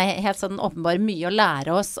denne helt sånn åpenbare mye å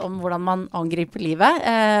lære oss om hvordan man angriper livet,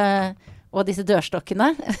 og disse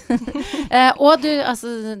dørstokkene. Og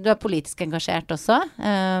du politisk engasjert også.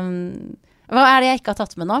 Hva det jeg ikke har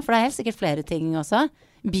tatt med nå? For det helt sikkert flere ting også.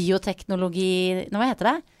 Bioteknologi, hva heter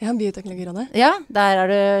det? Ja, Bioteknologirådet. Ja,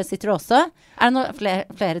 der sitter du også. Det noen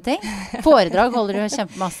flere ting? Foredrag holder du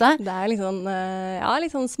kjempemasse? Det litt sånn,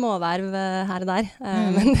 litt sånn småverv her og der.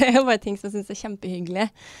 Men det jo bare ting som jeg synes kjempehyggelig.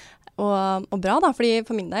 Og bra da, fordi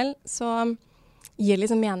for min del så gir det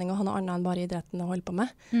liksom mening å ha noe annet enn bare idretten å holde på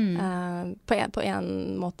med. På en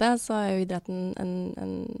måte så jo idretten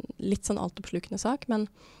en litt sånn altoppslukende sak, men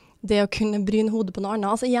det å kunne bryne hodet på noe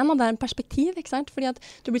annet. Altså igjen, det en perspektiv, ikke sant? Fordi at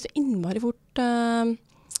du blir så innmari fort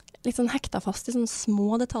litt sånn hekta fast i sånne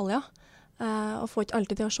små detaljer. Og får ikke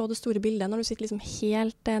alltid til å se det store bildet når du sitter liksom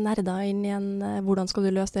helt nerda inn i hvordan skal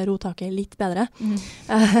du løse det rotaket litt bedre.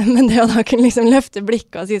 Men det å da kunne liksom løfte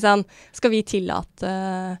blikket og si sånn, skal vi tillate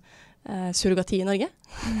surrogati i Norge?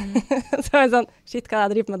 Så det sånn, shit, hva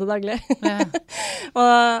jeg driver med til daglig? Ja.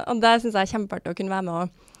 og det synes jeg kjempeartig å kunne være med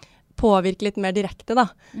å påvirke litt mer direkte, da.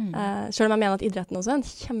 Selv om jeg mener at idretten også en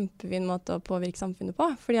kjempefin måte å påvirke samfunnet på,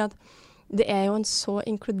 fordi at det jo en så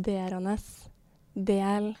inkluderende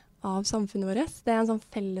del av samfunnet vårt. Det en sånn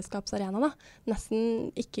fellesskapsarena, da. Nesten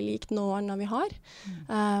ikke likt noe annet vi har.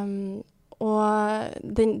 Og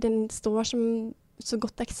den står som så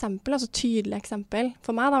godt eksempel, altså tydelig eksempel,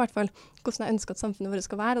 for meg da i hvert fall, hvordan jeg ønsker at samfunnet vårt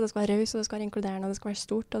skal være, og det skal være raus, og det skal være inkluderende, og det skal være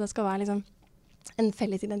stort, og det skal være liksom en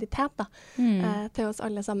felles identitet da, til oss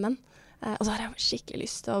alle sammen. Og så har jeg skikkelig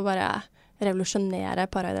lyst til å bare revolusjonere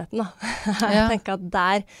paraidretten da. Jeg tenker at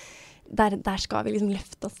der skal vi liksom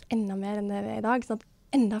løfte oss enda mer enn det vi i dag, sånn at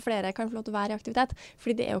enda flere kan få lov til å være i aktivitet.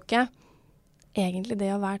 Fordi det jo ikke egentlig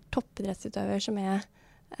det å være toppidrettsutøver som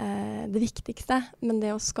det viktigste, men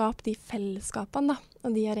det å skape de fellesskapene da,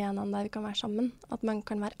 og de arenaene der vi kan være sammen, at man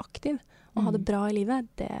kan være aktiv og ha det bra i livet,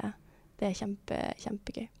 det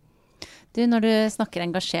kjempegøy. Du, når du snakker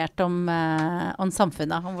engasjert om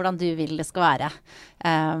samfunnet, om hvordan du vil det skal være,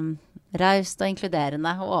 raust og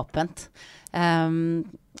inkluderende og åpent.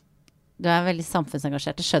 Du veldig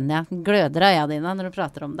samfunnsengasjert, det skjønner jeg. Gløder øya dine når du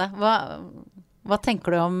prater om det. Hva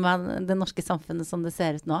tenker du om det norske samfunnet som det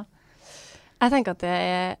ser ut nå? Jeg tenker at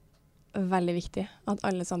det veldig viktig at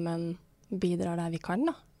alle sammen bidrar der vi kan,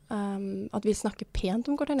 da. At vi snakker pent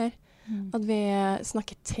om hverandre. At vi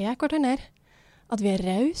snakker til hverandre. At vi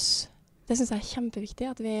raus. Det synes jeg kjempeviktig,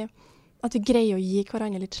 at vi greier å gi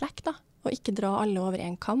hverandre litt slekk, da, og ikke dra alle over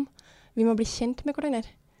en kam. Vi må bli kjent med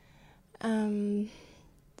hverandre.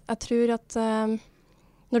 Jeg tror at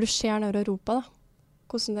når du ser nær Europa, da,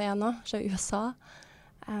 hvordan det nå, ser USA,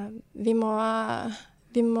 vi må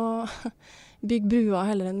bygge bruer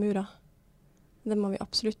heller enn murer. Det må vi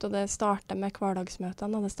absolutt, og det starter med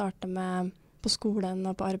hverdagsmøtene, og det starter med på skolen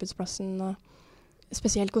og på arbeidsplassen, og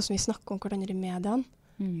spesielt hvordan vi snakker om hverandre i mediene.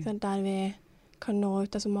 Der vi kan nå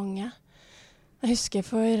ut til så mange. Jeg husker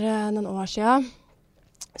for noen år siden,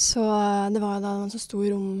 så det var da en så stor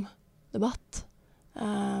romdebatt.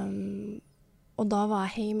 Og da var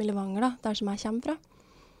jeg hjemme i Levanger, da, der som jeg kommer fra.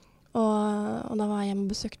 Og da var jeg hjemme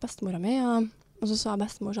og besøkte bestemora mi, og så sa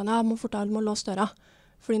bestemor sånn, ja, må låse døra,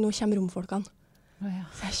 fordi nå kommer romfolkene.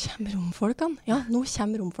 Så jeg kommer romfolkene? Ja, nå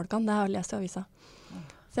kommer romfolkene, det har jeg lest i avisa.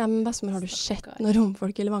 Så jeg, men bestemor, har du sett noen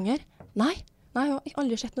romfolk i Levanger? Nei, jeg har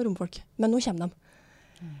aldri sett noen romfolk, men nå kommer de.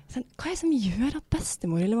 Så, hva det som gjør at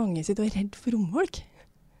bestemor i Levanger sitter og redd for romfolk?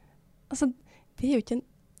 Altså, det jo ikke en...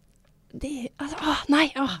 jeg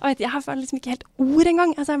har liksom ikke helt ord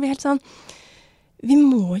engang. Altså, jeg blir helt sånn... Vi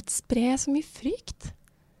må ikke spre så mye frykt.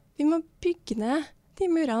 Vi må bygge ned de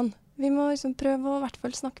murene. Vi må liksom prøve å i hvert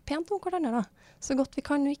fall snakke pent om hverandre, da. Så godt vi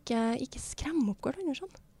kan, og ikke skremme opp hverandre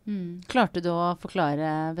sånn. Klarte du å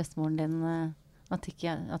forklare bestemoren din at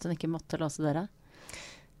hun ikke måtte låse døra?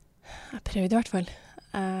 Jeg prøvde i hvert fall.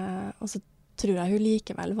 Og så tror jeg hun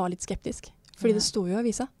likevel var litt skeptisk. Fordi det stod jo i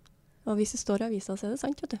avisa. Og hvis det står i avisa, så det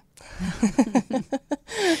sant, vet du.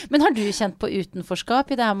 Men har du kjent på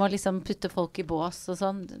utenforskap i det her med å liksom putte folk i bås og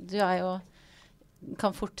sånn? Du jo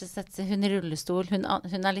kan fort sette seg hun I rullestol, hun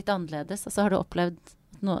litt annerledes. Altså, har du opplevd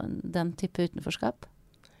den type utenforskap?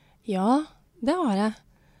 Ja, det har jeg.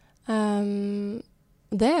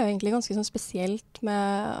 Det jo egentlig ganske sånn spesielt med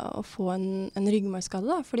å få en ryggmargskade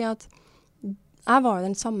da, fordi at jeg var jo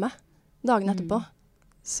den samme dagen etterpå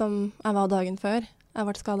som jeg var dagen før jeg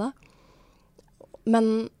ble skadet. Men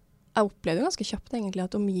jeg opplevde jo ganske kjapt egentlig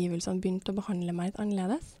at omgivelsene begynte å behandle meg litt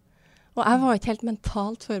annerledes. Og jeg var ikke helt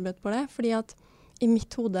mentalt forberedt på det, fordi at I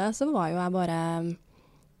mitt hode så var jo jeg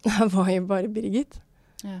var jo bare Birgit.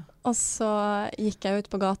 Ja. Og så gikk jeg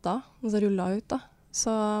ut på gata, og så rullet jeg ut da.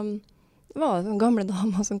 Så var det sånne gamle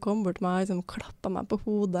damer som kom bort til meg og liksom klappet meg på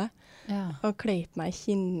hodet, og kleip meg I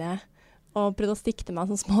kinnet, og prøvde å stikke til meg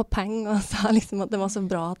sånne små penger, og sa liksom at det var så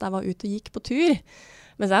bra at jeg var ute og gikk på tur.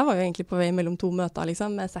 Men jeg var jo egentlig på vei mellom 2 møter,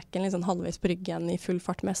 liksom, med sekken liksom halvveis på ryggen I full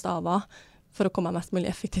fart med staver, for å komme mest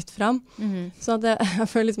mulig effektivt frem. Så jeg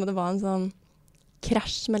føler liksom at det var en sånn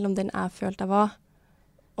krasj mellom den jeg følte jeg var,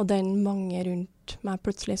 og den mange rundt meg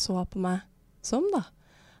plutselig så på meg som da.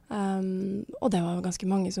 Og det var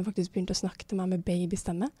ganske mange som faktisk begynte å snakke til meg med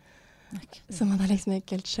babystemme. Som hadde liksom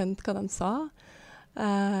ikke helt skjønt hva de sa.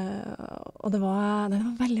 Og det var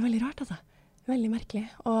veldig, veldig rart, altså. Veldig merkelig.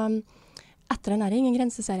 Og etter den Ingen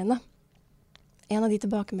grenseserien da, en av de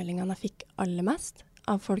tilbakemeldingene jeg fikk aller mest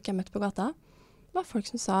av folk jeg møtte på gata, var folk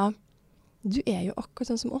som sa, du jo akkurat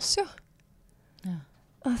sånn som oss, jo. Ja.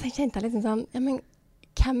 Og så kjente jeg liksom sånn, ja, men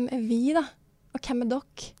hvem vi da? Og hvem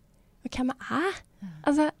dere? Og hvem jeg? Ja.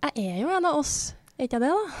 Altså, jeg jo en av oss, ikke jeg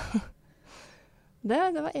det da?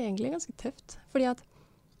 Det var egentlig ganske tøft, fordi at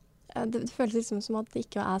det føltes liksom som at det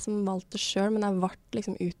ikke var jeg som valgte det selv, men jeg ble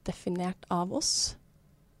liksom utdefinert av oss.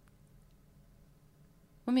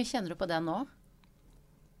 Hvor mye kjenner du på det nå?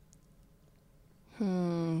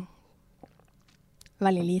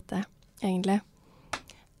 Veldig lite, egentlig.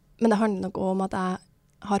 Men det handler nok om at jeg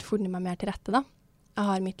har funnet meg mer til rette, da. Jeg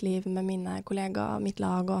har mitt liv med mine kollegaer, mitt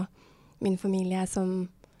lag og min familie som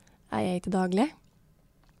jeg I til daglig.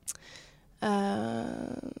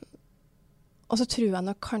 Og så tror jeg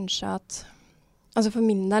nok kanskje at, altså for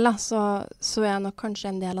min del da, så jeg nok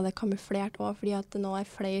kanskje en del av det kamuflert også, fordi at det nå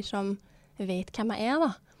flere som vet hvem jeg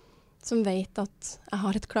da. Som vet at jeg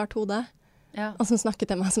har et klart hode, og som snakker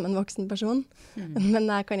til meg som en voksen person. Men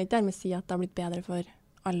jeg kan ikke dermed si at det har blitt bedre for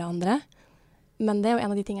alle andre. Men det jo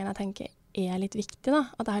en av de tingene jeg tenker litt viktig da,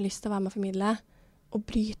 at jeg har lyst til å være med å formidle og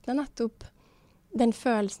bryte ned nettopp den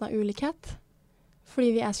følelsen av ulikhet. Fordi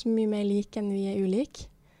vi så mye mer like enn vi ulike.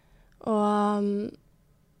 Og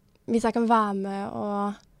hvis jeg kan være med og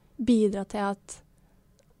bidra til at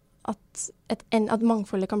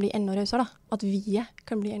mangfoldet kan bli enda rausere, da. At vi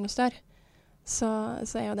kan bli enda større. Så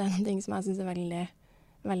jo det en ting som jeg synes veldig,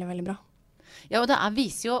 veldig, veldig bra. Ja, og det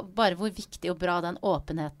viser jo bare hvor viktig og bra den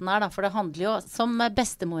åpenheten da. For det handler jo, som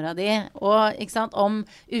bestemora di, og, ikke sant, om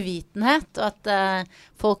uvitenhet, og at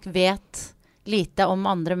folk vet lite om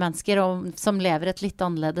andre mennesker som lever et litt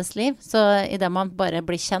annerledes liv. Så I det man bare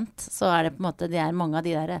blir kjent, så det på en måte mange av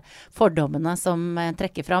de der fordommene som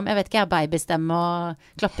trekker fram. Jeg vet ikke, babystemme og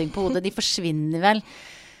klapping på hodet, de forsvinner vel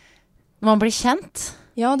når man blir kjent.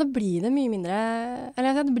 Ja, da blir det mye mindre,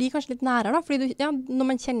 eller det blir kanskje litt nærere da, fordi når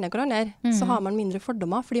man kjenner hverandre, så har man mindre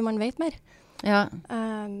fordommer, fordi man vet mer. Ja.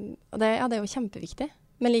 Og det jo kjempeviktig.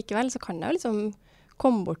 Men likevel så kan jeg jo liksom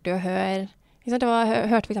komme bort til å høre. Jeg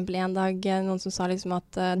hørte for eksempel en dag noen som sa liksom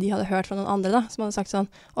at de hadde hørt fra noen andre da, som hadde sagt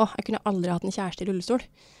sånn, jeg kunne aldri hatt en kjæreste I rullestol.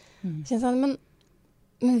 Så jeg sa, men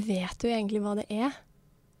vet du egentlig hva det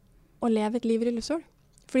å leve et liv I rullestol?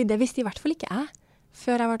 Fordi det visste I hvert fall ikke jeg,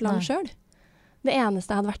 før jeg ble lam selv. Det eneste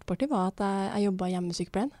jeg hadde vært borti var at jeg jobbet I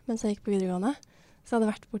hjemmesykepleien mens jeg gikk på videregående. Så jeg hadde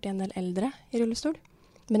vært borti en del eldre I rullestol.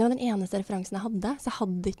 Men det var den eneste referansen jeg hadde, så jeg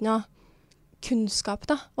hadde ikke noe kunnskap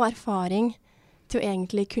da, og erfaring til å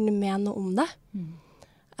egentlig kunne mene noe om det.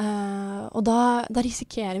 Og da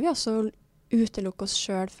risikerer vi også å utelukke oss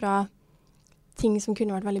selv fra ting som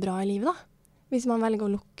kunne vært veldig bra I livet da. Hvis man velger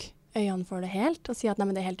å lukke øynene for det helt, og si at nei,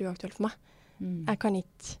 men det helt uaktuelt for meg. Jeg kan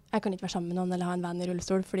ikke være sammen med noen eller ha en venn I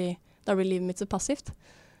rullestol, fordi da blir livet mitt så passivt.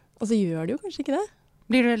 Og så gjør det jo kanskje ikke det.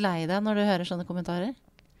 Blir du lei deg når du hører sånne kommentarer?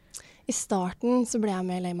 I starten så ble jeg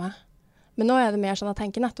mer lei meg. Men nå det mer sånn at jeg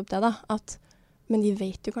tenker nettopp det da, at men de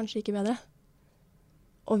vet jo kanskje ikke bedre.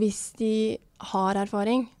 Og hvis de har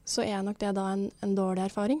erfaring, så nok det da en dårlig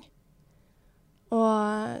erfaring. Og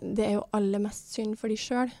det jo aller mest synd for de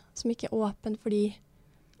selv, som ikke åpen for de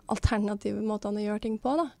alternative måtene å gjøre ting på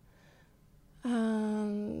da.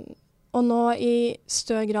 Og nå I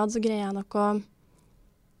større grad så greier jeg nok å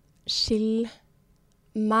skille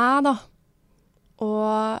meg da,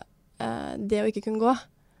 og det å ikke kunne gå.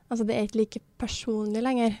 Altså det ikke like personlig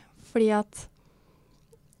lenger, fordi at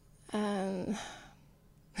Hvordan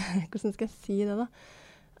skal jeg si det da?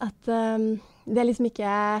 At det liksom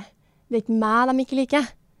ikke, det ikke meg de ikke liker,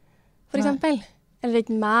 for eksempel. Eller det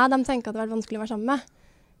ikke meg de tenker at det har vært vanskelig å være sammen med.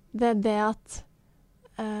 Det det at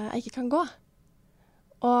jeg ikke kan gå.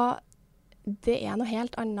 Og det noe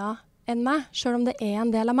helt annet enn meg, selv om det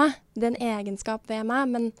en del av meg. Det en egenskap ved meg,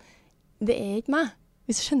 men det ikke meg.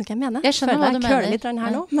 Hvis du skjønner hva jeg mener. Jeg skjønner hva du mener. Litt her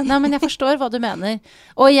nå, men. Nei, men jeg forstår hva du mener.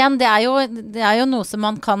 Og igjen, det jo noe som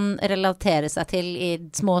man kan relatere seg til i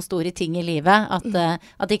små og store ting i livet. At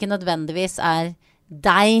det ikke nødvendigvis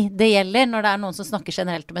deg det gjelder når det noen som snakker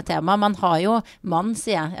generelt om et tema. Man har jo,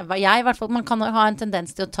 sier jeg i hvert fall, man kan ha en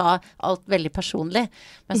tendens til å ta alt veldig personlig,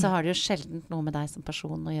 men så har det jo sjelden noe med deg som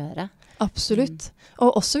person å gjøre. Absolutt.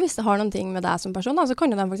 Og også hvis det har noen ting med deg som person, da, så kan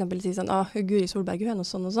jo de for eksempel si sånn, Guri Solberg, hun noe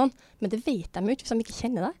sånn og sånn, men det vet de jo ikke hvis de ikke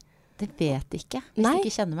kjenner deg. Det vet de ikke, hvis de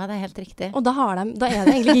ikke kjenner meg, det helt riktig. Og da det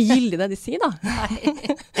egentlig ikke gyldig det de sier da. Nei.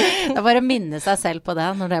 Det bare å minne seg selv på det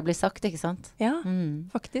når det blir sagt, ikke sant? Ja,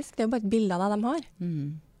 faktisk. Det jo bare et bilde av det de har.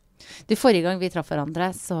 Du, forrige gang vi traff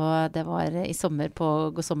hverandre, så det var i sommer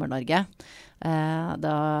på God Sommer Norge.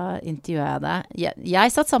 Da intervjuet jeg deg.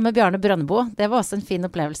 Jeg satt sammen med Bjarne Brøndbo. Det var også en fin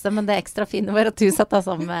opplevelse, men det ekstra fine var at du satt da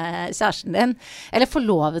sammen med kjæresten din. Eller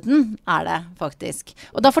forloveden det faktisk.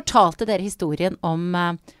 Og da fortalte dere historien om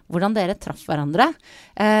hvordan dere traff hverandre,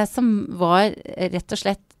 som var rett og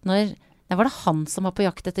slett var det han som var på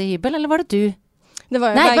jakt etter hybel, eller var det du? Det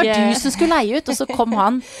var du som skulle leie ut, og så kom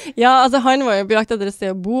han. Ja, altså han var jo på jakt etter et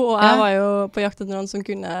sted å bo, og jeg var jo på jakt etter noen som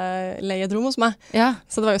kunne leie et rom hos meg. Ja.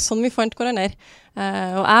 Så det var jo sånn vi fant hverandre.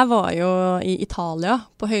 Og jeg var jo i Italia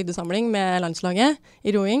på høydesamling med landslaget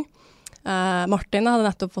i roing. Martin hadde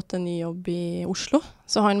nettopp fått en ny jobb i Oslo,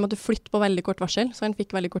 så han måtte flytte på veldig kort varsel, så han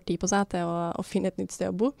fikk veldig kort tid på seg til å finne et nytt sted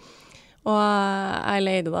å bo. Og jeg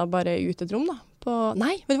leide da bare ut et rom da.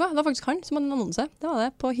 Nei, vet du hva? Det var faktisk han som hadde en annonse. Det var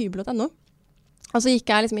det, på hybel.no. Og så gikk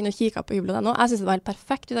jeg liksom inn og kikket på hybel.no. Jeg synes det var helt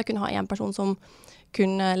perfekt hvis jeg kunne ha en person som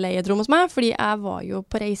kunne leie et rom hos meg, fordi jeg var jo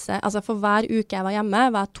på reise. Altså for hver uke jeg var hjemme,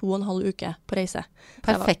 var jeg 2,5 uker på reise.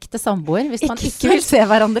 Perfekte samboer, hvis man ikke vil se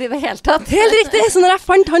hverandre i det hele tatt. Helt riktig! Så når jeg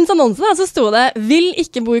fant hans annonse da, så stod det, vil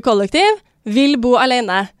ikke bo i kollektiv, vil bo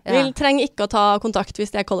alene. Trenger ikke å ta kontakt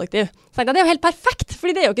hvis det kollektiv. Så tenkte jeg, det jo helt perfekt,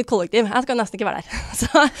 fordi det jo ikke et kollektiv. Jeg skal nesten ikke være der. Så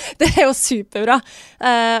det jo superbra.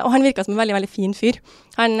 Og han virket som en veldig, veldig fin fyr.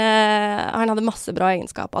 Han hadde masse bra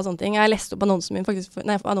egenskaper og sånne ting. Jeg leste opp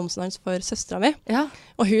annonsen hans for søstera mi. Ja.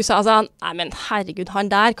 Og hun sa altså, nei, men herregud,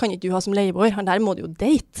 han der kan ikke du ha som leieboer. Han der må du jo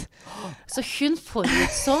date. Så hun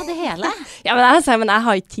forutså det hele? Ja, men jeg sa, men jeg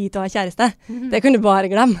har ikke tid til å ha kjæreste. Det kan du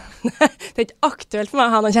bare glemme. Det ikke aktuelt for meg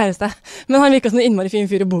å ha noen kjæreste. Men han virket som en innmari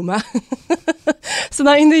fin fyr å bo med. Så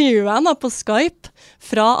da intervjuet jeg han da på Skype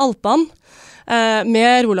fra Alpene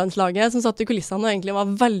med Rolandslaget som satt i kulissene og egentlig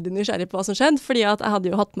var veldig nysgjerrig på hva som skjedde, fordi at jeg hadde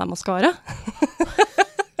jo hatt med maskara.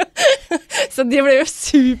 Så de ble jo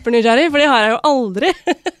supernysgjerrig, for det har jeg jo aldri.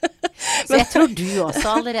 Så jeg tror du også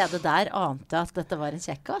allerede der ante at dette var en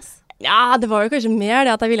kjekkas? Ja, det var jo kanskje mer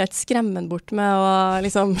det at jeg ville ikke skremme den bort med å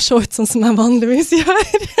liksom se ut sånn som jeg vanligvis gjør.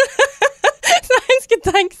 Så jeg skulle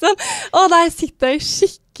tenke sånn, der sitter jeg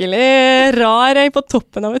skikkelig rar på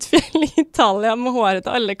toppen av et fjell i Italia med håret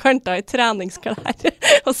til alle kanter i treningsklær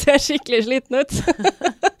og ser skikkelig sliten ut. Så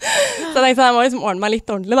jeg tenkte sånn, jeg må liksom ordne meg litt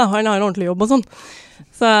ordentlig da, han har en ordentlig jobb og sånn.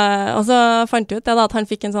 Og så fant jeg ut det da, at han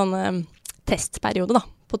fikk en sånn testperiode da,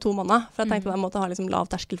 på 2 måneder, for jeg tenkte at jeg måtte ha liksom lav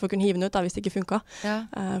terskel for å kunne hive den ut da, hvis det ikke funket. Ja.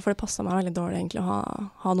 For det passet meg veldig dårlig egentlig å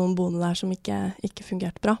ha noen boende der som ikke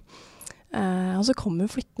fungerte bra. Og så kom hun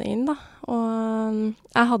flyttende inn da, og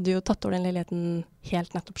jeg hadde jo tatt over den leiligheten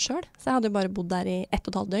helt nettopp selv, så jeg hadde jo bare bodd der i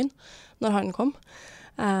 1,5 døgn når han kom.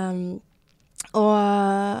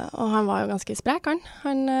 Og han var jo ganske sprek,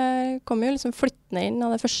 han kom jo liksom flyttende inn,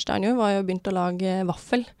 og det første han jo var jo begynt å lage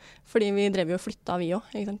vaffel, fordi vi drev jo og flyttet vi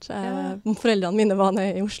også, ikke sant? Ja. Foreldrene mine var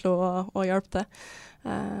nede i Oslo og hjalp til.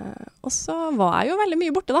 Og så var jeg jo veldig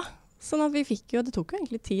mye borte da, sånn at det tok jo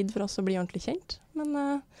egentlig tid for oss å bli ordentlig kjent,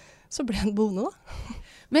 men så ble han boende da.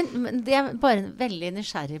 Men det bare veldig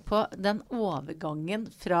nysgjerrig på den overgangen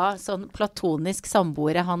fra sånn platonisk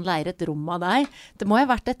samboere, han leier et rom av deg. Det må jo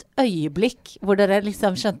ha vært et øyeblikk hvor dere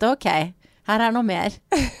liksom skjønte, ok, her noe mer.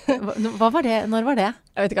 Hva var det? Når var det?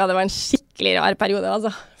 Jeg vet ikke, det var en skikkelig rar periode,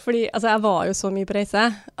 altså. Fordi jeg var jo så mye på reise,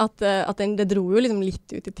 at det dro jo liksom litt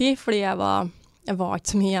ut i tid, fordi jeg var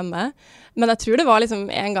ikke så mye hjemme. Men jeg tror det var liksom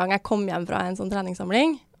en gang jeg kom hjem fra en sånn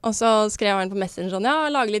treningssamling, og så skrev han på Messenger sånn, ja,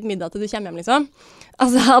 lage litt middag til du kommer hjem, liksom.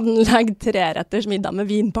 Altså, hadde han lagd 3-retters middag med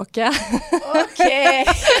vinpakke. Ok.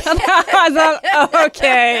 Altså, ok.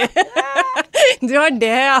 Du har det,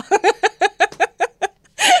 ja.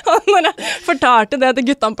 Og når jeg fortalte det til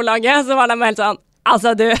guttene på laget, så var de helt sånn,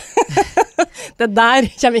 Altså, du, det der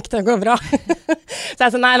kommer ikke til å gå bra. Så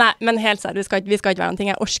jeg sa, nei, men helt seriøst, vi skal ikke være noen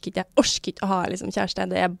ting. Jeg orsker ikke å ha liksom, kjæreste.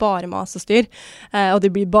 Det er bare mas og styr. Og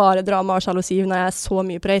det blir bare drama og sjalusi når jeg er så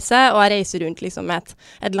mye på reise. Og jeg reiser rundt liksom, med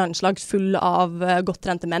et landslag full av godt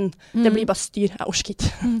trente menn. Det blir bare styr. Jeg orsker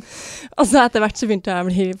ikke. Og så etter hvert så begynte jeg å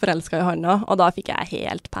bli forelsket i han også, og da fikk jeg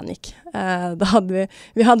helt panikk. Da hadde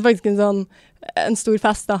vi hadde faktisk en stor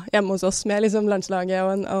fest da, hjemme hos oss med liksom landslaget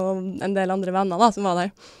og en del andre venner da, som var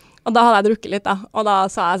der. Og da hadde jeg drukket litt da, og da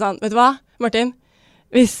sa jeg sånn, vet du hva, Martin?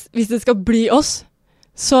 Hvis det skal bli oss,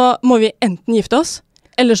 så må vi enten gifte oss,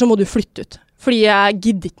 eller så må du flytte ut. Fordi jeg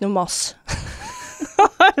gidder ikke noe mas.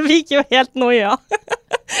 Jeg fikk jo helt noia.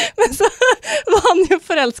 Men så var han jo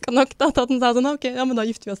forelsket nok da, til at han sa sånn, ok, ja, men da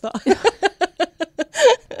gifter vi oss da.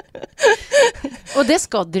 Og det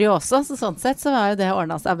skal dere jo også, så sånn sett så var jo det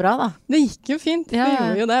ordnet seg bra da. Det gikk jo fint, det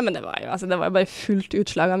gjorde jo det, men det var jo bare fullt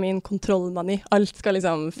utslag av min kontrollmani. Alt skal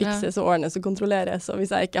liksom fikses og ordnes og kontrolleres, og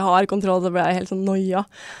hvis jeg ikke har kontroll, så blir jeg helt sånn noia.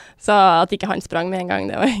 Så at ikke han sprang med en gang,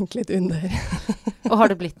 det var egentlig et under. Og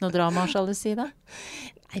har det blitt noe drama, skal du si da?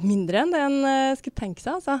 Nei, mindre enn det en skulle tenke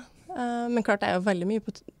seg, altså. Men klart, jeg er jo veldig mye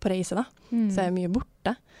på reise da, så jeg er mye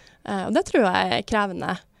borte. Og det tror jeg er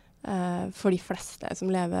krevende for de fleste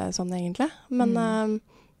som lever sånn egentlig. Men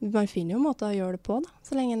man finner jo en måte å gjøre det på da,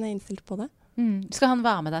 så lenge en er innstilt på det. Skal han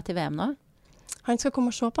være med deg til VM nå? Han skal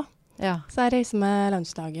komme og se på. Ja. Så jeg reiser med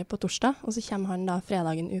landslaget på torsdag, og så kommer han da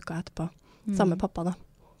fredagen uka etterpå. Sammen med pappa da.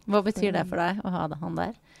 Hva betyr det for deg å ha han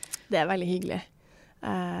der? Det er veldig hyggelig.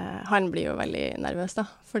 Han blir jo veldig nervøs da,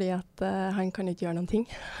 fordi at han kan ikke gjøre noen ting.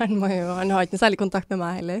 Han har ikke noe særlig kontakt med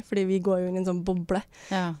meg heller, fordi vi går jo inn i en sånn boble.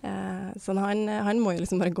 Ja. Så han må jo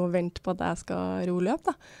liksom bare gå og vente på at jeg skal ro løp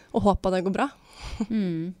da, og håpe at det går bra.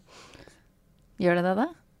 Gjør det da?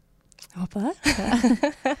 Jeg håper det.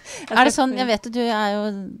 Er det sånn, jeg vet at du er jo,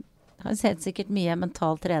 har sett sikkert mye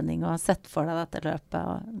mental trening og har sett for deg dette løpet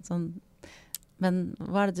og sånn, men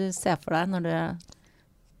hva er det du ser for deg når du...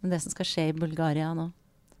 Men det som skal skje i Bulgaria nå.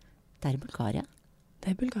 Det er i Bulgaria. Det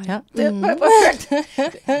er i Bulgaria. Ja,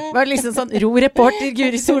 det var liksom sånn ro-reporter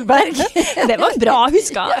Guri Solberg. Det var bra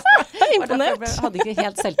huska. Jeg er imponert. Jeg hadde ikke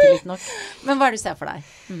helt selvtillit nok. Men hva er det du ser for deg?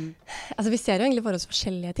 Altså, vi ser jo egentlig for oss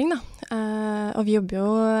forskjellige ting da. Og vi jobber jo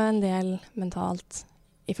en del mentalt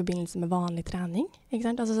i forbindelse med vanlig trening. Ikke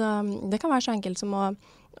sant? Altså, det kan være så enkelt som å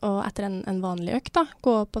etter en vanlig økt da,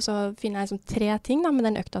 gå opp og så finner jeg liksom 3 ting da, med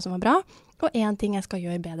den økta som var bra, og 1 ting jeg skal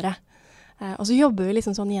gjøre bedre. Og så jobber vi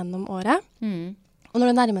liksom sånn gjennom året. Og når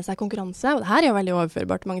det nærmer seg konkurranse, og det her er jo veldig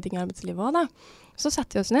overførbart til mange ting i arbeidslivet også da, så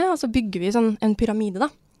setter vi oss ned, og så bygger vi sånn en pyramide da,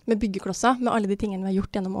 med byggeklosser, med alle de tingene vi har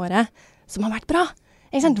gjort gjennom året, som har vært bra.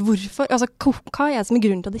 Ikke sant? Hvorfor? Altså, hva er det som er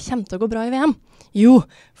grunnen til at det kommer til å gå bra i VM? Jo,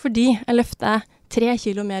 fordi jeg løfter 3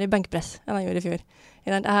 kilo mer i benkpress enn jeg gjorde i fjor.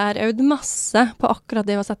 Jeg har øvd masse på akkurat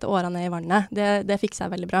det å sette årene ned i vannet. Det fikser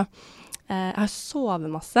jeg veldig bra. Jeg har sovet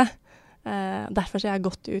masse. Derfor er jeg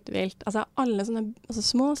godt uthvilt. Altså alle sånne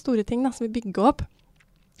små, store ting da, som vi bygger opp.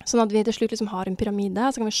 Sånn at vi til slutt liksom har en pyramide,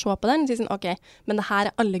 så kan vi se på den og si sånn, ok, men det her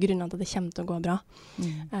er alle grunnene til at det kommer til å gå bra.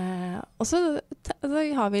 Og så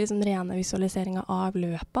har vi liksom rene visualiseringer av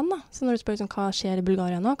løpene da. Så når du spør liksom, hva skjer i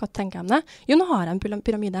Bulgaria nå, hva tenker jeg om det? Jo, nå har jeg en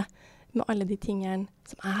pyramide med alle de tingene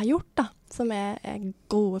som jeg har gjort da, som er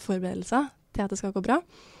gode forberedelser til at det skal gå bra.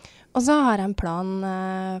 Og så har jeg en plan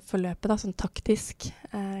for løpet da, sånn taktisk,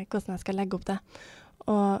 hvordan jeg skal legge opp det.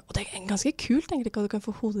 Og det er ganske kult egentlig hva du kan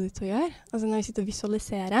få hodet ditt til å gjøre. Altså når jeg sitter og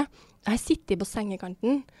visualiserer, jeg har sittet på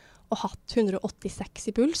sengekanten og hatt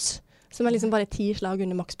 186 i puls, som er liksom bare 10 slag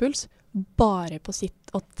under makspuls, bare på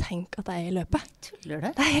sitt og tenke at jeg er i løpet. Tuller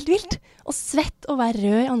det? Det er helt vilt. Og svett og være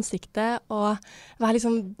rød i ansiktet og være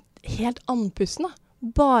liksom helt andpusten da,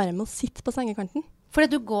 bare med å sitte på sengekanten. Fordi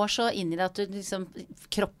du går så inn i det at du liksom,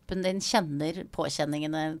 kroppen din kjenner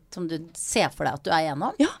påkjenningene som du ser for deg at du er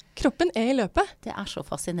gjennom. Ja, kroppen er i løpet. Det er så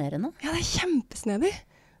fascinerende. Ja, det er kjempesnedig.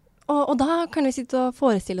 Og da kan vi sitte og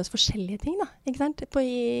forestille oss forskjellige ting da, ikke sant?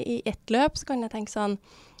 I ett løp så kan jeg tenke sånn,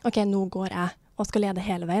 ok, nå går jeg og skal lede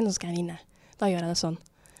hele veien, og så skal jeg vinne. Da gjør jeg det sånn.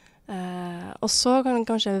 Og så kan man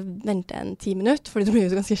kanskje vente 10 minutter, fordi du blir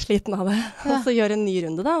jo ganske sliten av det. Ja. Og så gjøre en ny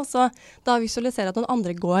runde da, og så da visualisere at noen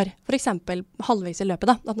andre går, for eksempel halvveis i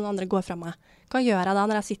løpet da, at noen andre går fra meg. Hva gjør jeg da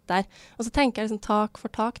når jeg sitter der? Og så tenker jeg liksom tak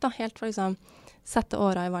for tak da, helt for liksom sette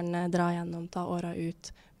åra i vannet, dra gjennom, ta åra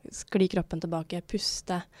ut, skli kroppen tilbake,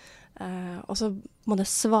 puste. Og så må det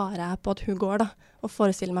svare på at hun går da, og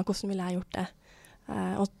forestille meg hvordan ville jeg gjort det.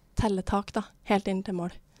 Og telle tak da, helt inn til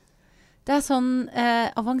mål. Det er sånn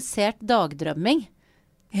avansert dagdrømming.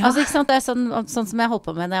 Ja. Altså, ikke sant, det sånn som jeg holdt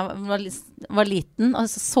på med da jeg var liten, og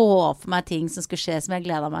så for meg ting som skulle skje som jeg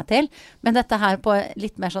gledet meg til. Men dette her på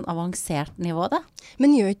litt mer sånn avansert nivå, da.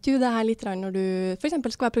 Men gjør ikke du det her litt når du for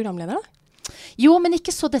eksempel skal være programleder, da? Jo, men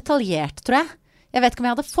ikke så detaljert, tror jeg. Jeg vet ikke om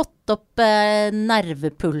jeg hadde fått opp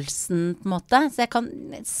nervepulsen, på en måte. Så jeg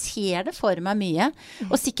ser det for meg mye.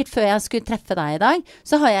 Og sikkert før jeg skulle treffe deg i dag,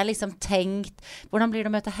 så har jeg liksom tenkt, hvordan blir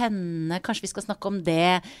det å møte henne? Kanskje vi skal snakke om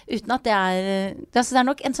det? Uten at det er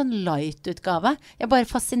nok en sånn light-utgave. Jeg er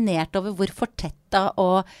bare fascinert over hvor fortettet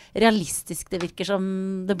og realistisk det virker som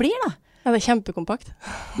det blir, da. Ja, det er kjempekompakt.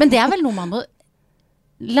 Men det er vel noe man må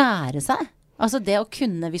lære seg? Altså det å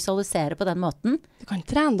kunne visualisere på den måten. Du kan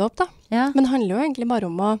trene det opp, da. Ja. Men det handler jo egentlig bare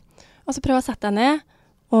om å prøve å sette deg ned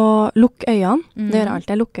og lukke øynene. Det gjør jeg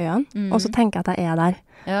alltid, jeg lukker øynene. Og så tenker jeg at jeg er der.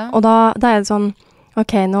 Ja. Og da er det sånn,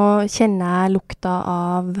 ok, nå kjenner jeg lukta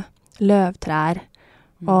av løvtrær,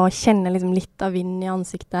 og kjenner liksom litt av vind i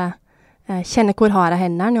ansiktet. Kjenner hvor har jeg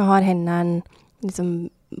hendene. Jeg har hendene liksom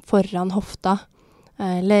foran hofta.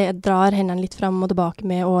 Jeg drar hendene litt frem og tilbake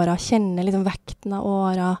med åra. Kjenner liksom vekten av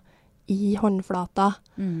åra i håndflata.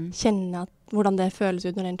 Kjenner hvordan det føles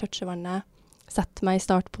ut når den toucher vannet. Setter meg i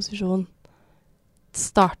startposisjon.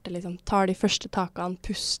 Starter liksom, tar de første takene,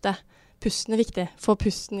 Pusten er viktig. Få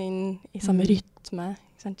pusten inn i samme rytme.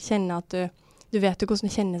 Ikke sant? Kjenne at du vet jo hvordan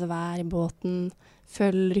det kjennes å være i båten.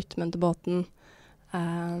 Følg rytmen til båten.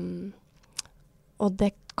 Og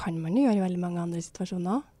det kan man jo gjøre i veldig mange andre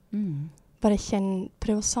situasjoner. Bare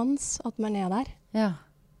prøv å sanse at man er der. Ja.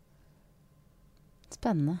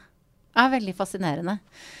 Spennende. Det er veldig fascinerende.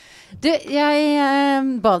 Du,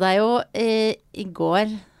 jeg ba deg jo i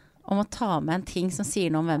går om å ta med en ting som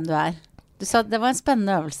sier noe om hvem du er. Du sa det var en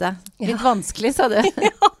spennende øvelse. Litt vanskelig, sa du.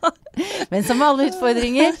 Men som med alle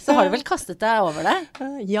utfordringer, så har du vel kastet deg over det?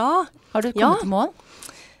 Ja. Har du kommet til mål?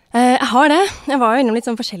 Jeg har det. Jeg var jo innom litt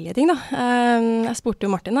sånn forskjellige ting, da. Jeg spurte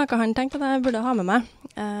jo Martin da, hva han tenkte at jeg burde ha med meg.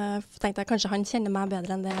 Tenkte jeg kanskje han kjenner meg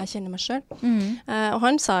bedre enn det jeg kjenner meg selv. Og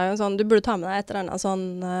han sa jo sånn, du burde ta med deg et eller annet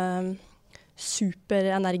sånn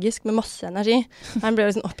superenergisk med masse energi. Han ble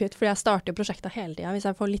jo sånn oppgitt, fordi jeg starter prosjekter hele tiden. Hvis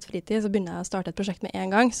jeg får litt fritid, så begynner jeg å starte et prosjekt med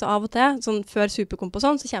en gang. Så av og til, sånn før Superkomp og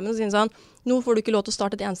sånn, så kommer han og sier sånn, nå får du ikke lov til å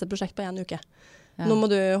starte et eneste prosjekt på en uke. Ja. Nå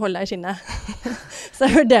må du holde deg i skinnet. Så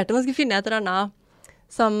jeg vurderte om jeg skulle finne et eller annet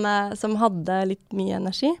som hadde litt mye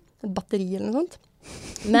energi. Et batteri eller noe sånt.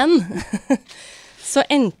 Men så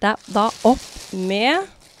endte jeg da opp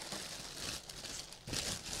med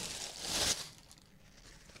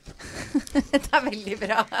Det er veldig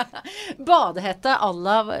bra. Badehette à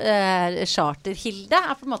la Charter-Hilde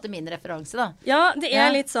er på en måte min referanse, da. Ja, det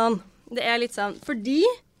er litt sånn. Det er litt sånn. Fordi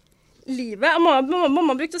livet,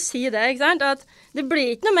 mamma brukte å si det, ikke sant? At det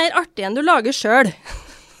blir ikke noe mer artig enn du lager selv.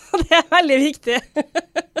 Og det er veldig viktig.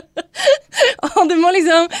 Og du må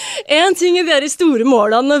liksom, en ting er de store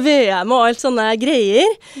målene og VM og alt sånne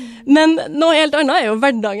greier, men noe helt annet er jo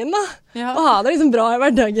hverdagen da. Ja. Å ha det liksom bra i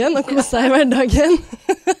hverdagen og kose seg i hverdagen.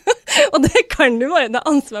 Og det kan du bare ha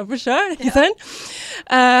ansvar for selv, ikke sant?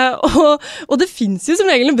 Og det finnes jo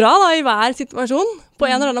som regel bra da, i hver situasjon, på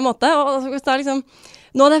en eller annen måte. Og det er liksom,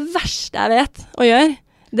 noe av det verste jeg vet å gjøre,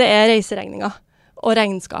 det er reiseregninger og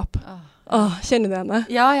regnskap. Kjenner du henne?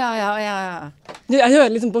 Ja. Jeg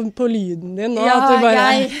hører liksom på lyden din nå, at du bare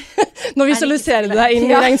nå visualiserer du deg inn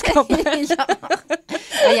i regnskapet.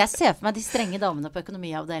 Jeg ser for meg de strenge damene på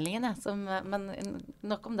økonomiavdelingen, men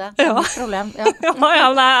nok om det. Problem. Ja,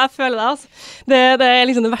 men jeg føler det, altså. Det er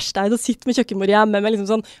liksom det verste jeg vet, å sitte med kjøkkenbordet hjemme med liksom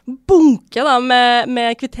sånn bunke da, med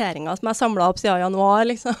kvitteringer som jeg samlet opp siden januar,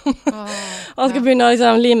 liksom. Og skal begynne å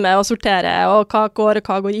liksom lime og sortere, og hva går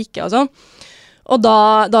ikke, og sånn. Og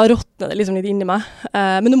da råtner det liksom litt inni meg.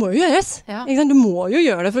 Men det må jo gjøres. Ja. Ikke sant? Du må jo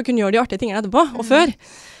gjøre det for å kunne gjøre de artige tingene etterpå, og før.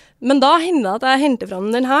 Men da hender det at jeg henter frem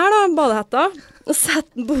den her da, badehetta, og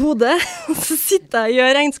setter den på hodet, og så sitter jeg og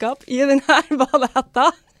gjør regnskap i den her badehetta.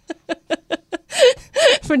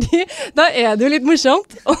 Fordi da er det jo litt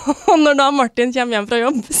morsomt, og når da Martin kommer hjem fra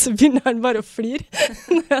jobb, så begynner han bare å flire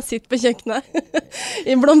når jeg sitter på kjøkkenet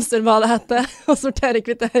i blomsterbadehette og sorterer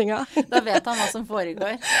kvitteringer. Da vet han hva som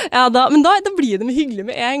foregår. Ja, men da blir det hyggelig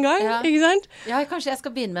med en gang, ikke sant? Ja, kanskje jeg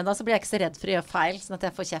skal begynne med det, så blir jeg ikke så redd for å gjøre feil, sånn at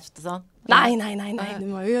jeg får kjeft og sånn. Nei, du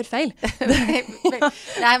må jo gjøre feil.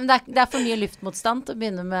 Nei, men det er for mye luftmotstand å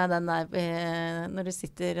begynne med den der når du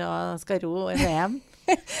sitter og skal ro i VM.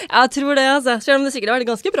 Jeg tror det, altså. Selv om det sikkert har vært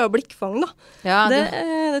ganske bra blikkfang, da. Ja,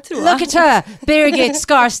 det tror jeg. Look at her, Birgit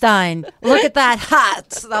Skarstein. Look at that hat.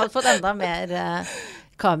 Da har du fått enda mer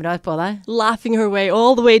kameraer på deg. Laughing her way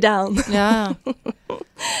all the way down. Ja.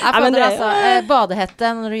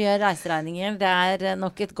 Badehette når du gjør reiseregninger, det er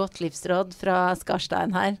nok et godt livsråd fra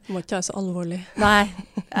Skarstein her. Du må ikke være så alvorlig. Nei.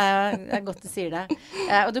 Det er godt du sier det.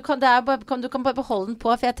 Og du kan bare beholde den på,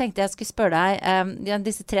 for jeg tenkte jeg skulle spørre deg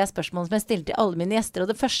disse 3 spørsmålene som jeg stiller til alle mine gjester. Og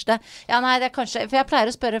det første, det er kanskje, for jeg pleier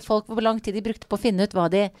å spørre folk hvor lang tid de brukte på å finne ut hva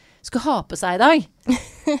de skulle ha på seg i dag.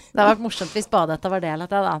 Det har vært morsomt hvis badehetta var del av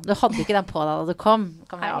det da. Du hadde ikke den på deg da du kom,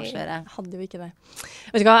 kan jeg avsløre. Jeg hadde jo ikke det.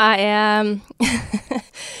 Vet du hva,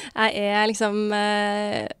 jeg er liksom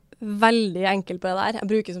veldig enkel på det der.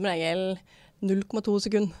 Jeg bruker som regel 0,2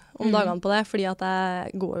 sekunder om dagene på det, fordi at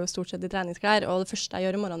jeg går jo stort sett i treningsklær, og det første jeg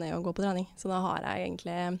gjør i morgen er å gå på trening. Så da har jeg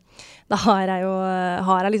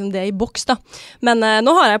liksom det i boks da. Men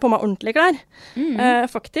nå har jeg på meg ordentlige klær,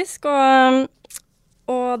 faktisk,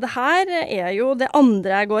 og det her er jo det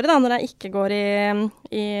andre jeg går i da. Når jeg ikke går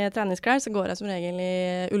i treningsklær, så går jeg som regel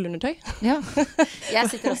i ullundertøy. Ja, jeg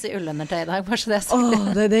sitter også i ullundertøy i dag, bare så det er sagt.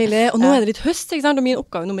 Det er deilig. Og nå er det litt høst, ikke sant? Og min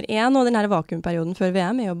oppgave nummer 1 og denne vakuumperioden før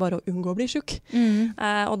VM er jo bare å unngå å bli syk.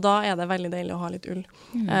 Og da er det veldig deilig å ha litt ull.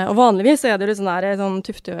 Og vanligvis er det litt sånn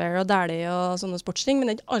tuftewear og dælig og sånne sportsting, men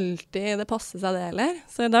det er ikke alltid det passer seg det heller.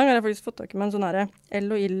 Så i dag har jeg faktisk fått tak i med en sånn L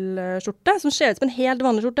og Ill-skjorte, som ser ut som en helt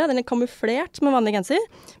vanlig skjorte. Den er kamuflert som en vanlig genser,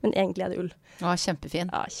 men egentlig er det ull. Ja, kjempefin.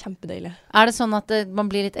 Ja, kjempedeilig. Er det sånn at man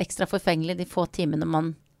blir litt ekstra forfengelig de få timene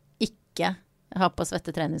man ikke har på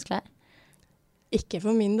svette treningsklær? Ikke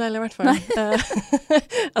for min del i hvert fall.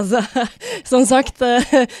 Altså, som sagt,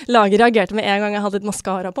 laget reagerte med en gang jeg hadde litt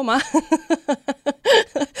mascara på meg.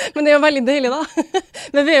 Men det er jo veldig deilig da.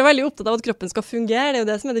 Men vi er jo veldig opptatt av at kroppen skal fungere, det er jo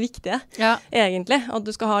det som er det viktige, egentlig. At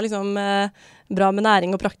du skal ha liksom bra med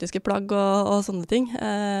næring og praktiske plagg og sånne ting.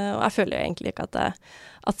 Og jeg føler jo egentlig ikke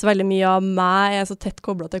at veldig mye av meg er så tett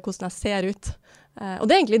koblet til hvordan jeg ser ut. Og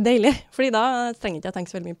det er egentlig deilig, fordi da trenger ikke jeg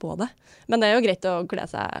tenke så veldig mye på det. Men det er jo greit å kle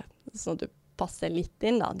seg sånn at du passer litt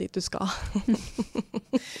inn da, dit du skal.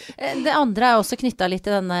 Det andre er også knyttet litt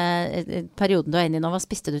til denne perioden du er inne i nå. Hva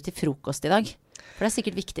spiste du til frokost i dag? For det er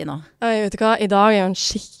sikkert viktig nå. Jeg vet ikke hva, i dag er jo en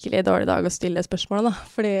skikkelig dårlig dag å stille spørsmål da.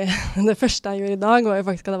 Fordi det første jeg gjorde i dag var jo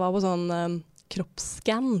faktisk at jeg var på sånn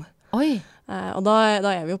kroppsscan. Oi! Og da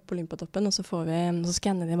er vi oppe på Olympiatoppen, og så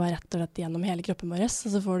skanner de bare rett og slett gjennom hele kroppen vår, og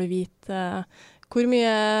så får du vite hvor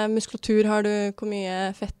mye muskulatur har du, hvor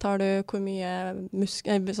mye fett har du, hvor mye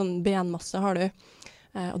sånn benmasse har du.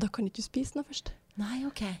 Og da kan du ikke spise noe først. Nei,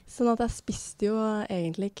 ok. Sånn at jeg spiste jo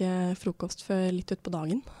egentlig ikke frokost før litt ut på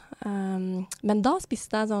dagen. Men da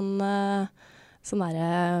spiste jeg sånn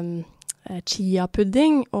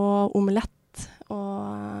chia-pudding og omelett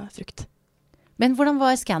og frukt. Men hvordan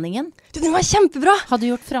var skanningen? Den var kjempebra! Hadde du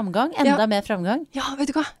gjort framgang? Enda mer framgang? Ja, vet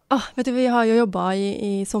du hva? Vi har jo jobbet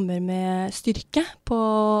i sommer med styrke på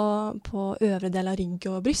øvre del av rygg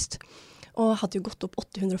og bryst. Og hadde jo gått opp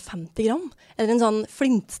 850 gram. Eller en sånn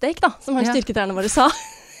flintsteik da, som styrketrenerne våre sa.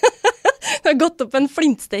 Det har gått opp en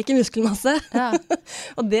flintsteik i muskelmasse. Ja.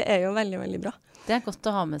 Og det er jo veldig, veldig bra. Det er godt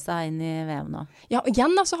å ha med seg inn i VM nå. Ja, og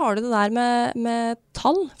igjen da, så har du det der med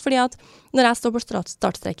tall. Fordi at når jeg står på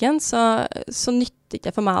startstreken, så nytter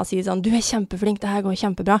ikke for meg å si sånn, du er kjempeflink, det her går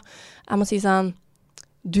kjempebra. Jeg må si sånn,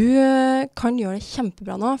 du kan gjøre det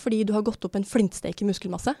kjempebra nå, fordi du har gått opp en flintsteik i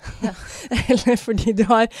muskelmasse. Ja. Eller fordi du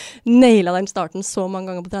har nailet den starten så mange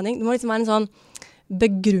ganger på trening. Det må liksom være en sånn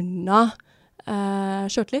begrunnet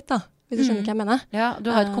selvtillit da. Hvis du skjønner hva jeg mener. Ja, du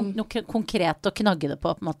har noe konkret å knagge det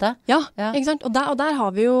på en måte. Ja, ikke sant? Og der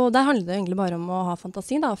handler det egentlig bare om å ha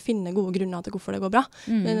fantasi, da, å finne gode grunner til hvorfor det går bra.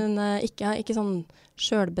 Men ikke sånn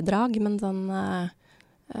selvbedrag, men sånn,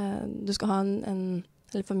 du skal ha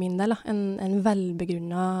eller for min del, en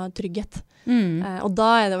velbegrunnet trygghet. Og da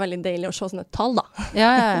er det veldig deilig å se sånne tall, da.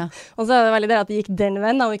 Ja. Og så er det veldig deilig at det gikk den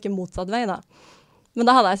veien, da, og ikke motsatt vei, da. Men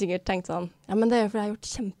da hadde jeg sikkert tenkt sånn, ja, men det er jo fordi jeg har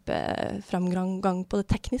gjort kjempeframgang på det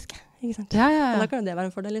tekniske, ikke sant? Ja. Og da kan jo det være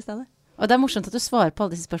en fordel i stedet. Og det er morsomt at du svarer på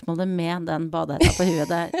alle disse spørsmålene med den badehetta på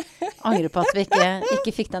huet. Jeg angrer på at vi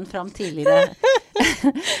ikke fikk den fram tidligere.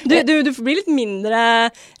 Du blir litt mindre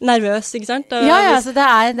nervøs, ikke sant? Ja, så det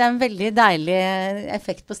er en veldig deilig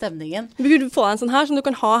effekt på stemningen. Du burde få deg en sånn her som du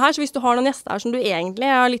kan ha her, så hvis du har noen gjester her som du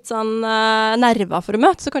egentlig har litt sånn nerver for å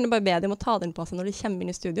møte, så kan du bare be dem å ta den på seg når de kommer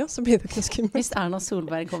inn i studio, så blir det ikke noe skummelt. Hvis Erna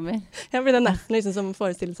Solberg kommer. Ja, blir det nesten liksom som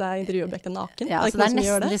forestiller seg intervjuobjektet naken. Ja, så det er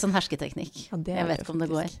nesten litt sånn hersketeknikk. Ja, jeg vet ikke om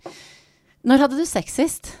det går. Når hadde du sex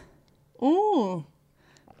sist?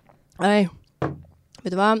 Nei, vet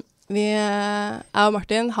du hva? Jeg og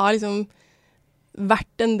Martin har liksom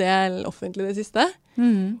vært en del offentlig det siste.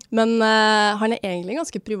 Men han er egentlig en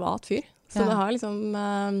ganske privat fyr. Så det har liksom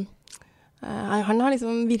han har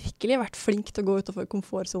liksom virkelig vært flink til å gå utenfor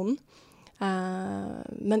komfortzonen.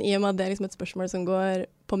 Men i og med at det er liksom et spørsmål som går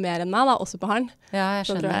på mer enn meg, da, også på han,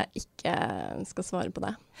 så tror jeg ikke skal svare på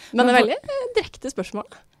det. Men det er veldig direkte spørsmål.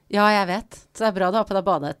 Ja, jeg vet. Så det er bra du har på deg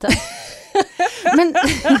badehette.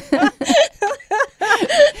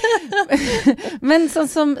 Men sånn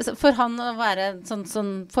som for han å være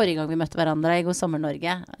sånn forrige gang vi møtte hverandre i God sommer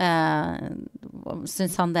Norge,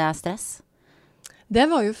 synes han det stress? Det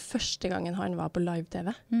var jo første gangen han var på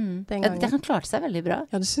live-TV. Den gangen. Han klarte seg veldig bra.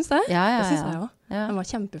 Ja, du synes det? Ja. Det synes jeg også. Ja. Han var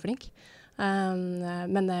kjempeflink.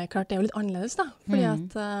 Men klart, det er jo litt annerledes da. Fordi at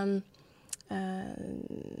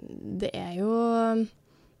det er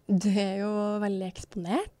jo veldig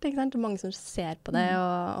eksponert, ikke sant? Det er mange som ser på det,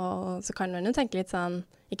 og så kan man jo tenke litt sånn,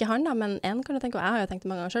 ikke han da, men en kan jo tenke, og jeg har jo tenkt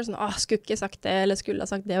mange ganger selv, sånn, skulle ikke sagt det, eller skulle ha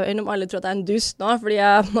sagt det, og om alle tror at jeg er en dust nå, fordi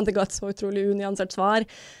jeg måtte ga et så utrolig unyansert svar.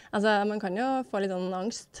 Altså, man kan jo få litt sånn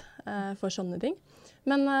angst for sånne ting.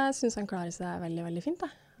 Men jeg synes han klarer seg veldig, veldig fint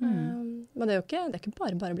da. Men det er jo ikke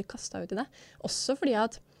bare å bli kastet ut i det. Også fordi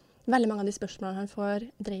at veldig mange av de spørsmålene han får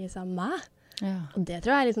dreier seg om meg. Ja. Og det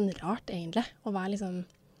tror jeg er litt sånn rart egentlig, å være liksom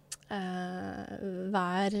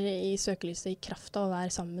være i søkelyset i kraft av å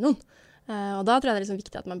være sammen med noen. Og da tror jeg det er liksom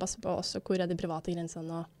viktig at man passer på også hvor er de private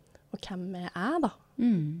grensene og hvem er jeg da.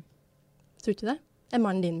 Tror du ikke det? Er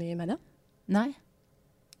mannen din mye i media? Nei,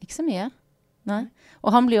 ikke så mye. Nei.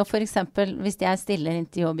 Og han blir jo for eksempel, hvis jeg stiller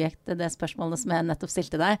intervjuobjektet det spørsmålet som jeg nettopp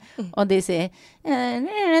stilte deg, og de sier,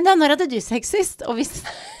 da når hadde du sex sist? Og,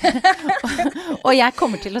 og jeg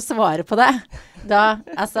kommer til å svare på det. Da,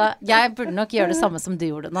 altså, jeg burde nok gjøre det samme som du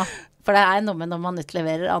gjorde nå. For det er noe med når man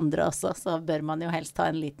utleverer andre også, så bør man jo helst ta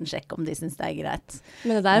en liten sjekk om de synes det er greit.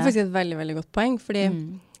 Men det der er faktisk et veldig, veldig godt poeng, fordi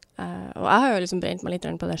og jeg har jo liksom brent meg litt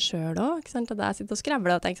på det selv også, ikke sant? At jeg sitter og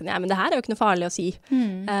skrevler og tenker sånn, ja, men det her er jo ikke noe farlig å si.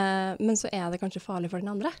 Men så er det kanskje farlig for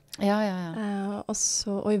den andre. Ja.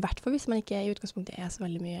 Og i hvert fall hvis man ikke i utgangspunktet er så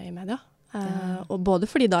veldig mye i media. Og både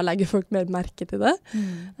fordi da legger folk mer merke til det,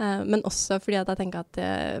 men også fordi at jeg tenker at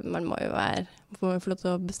man må jo få lov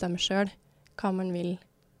til å bestemme selv hva man vil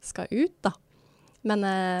skal ut da. Men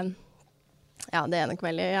ja, det er nok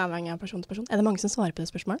veldig avhengig av person til person. Er det mange som svarer på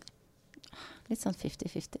det spørsmålet? Litt sånn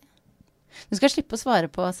 50-50. Du skal slippe å svare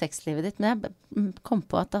på sexlivet ditt, men jeg kom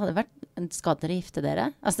på at det hadde vært skal dere gifte dere?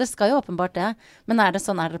 Altså det skal jo åpenbart det, men er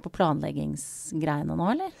dere på planleggingsgreiene nå,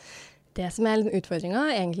 eller? Det som er utfordringen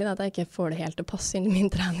er egentlig at jeg ikke får det helt til å passe inn i min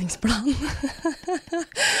treningsplan.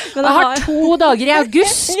 Men jeg har 2 dager i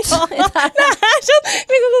august! Ja, det er sånn,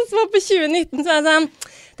 liksom sånn små på 2019, så er det sånn,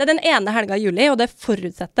 det er den ene helga i juli, og det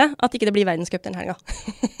forutsetter at ikke det blir verdenscup den helga.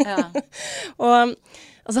 Ja.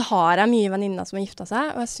 Og så har jeg mye venninner som har giftet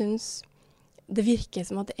seg, og jeg synes det virker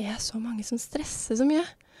som at det er så mange som stresser så mye.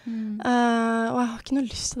 Og jeg har ikke noe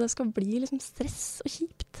lyst til at det skal bli liksom stress og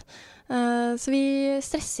kjipt. Så vi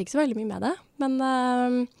stresser ikke så veldig mye med det, men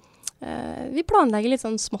vi planlegger litt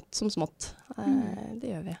sånn smått som smått. Det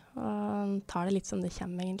gjør vi, og tar det litt som det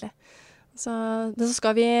kommer egentlig. Så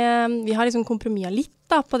skal vi har liksom kompromisset litt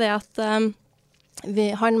da, på det at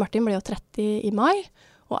Martin blir jo 30 i mai,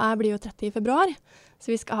 og jeg blir jo 30 i februar. Så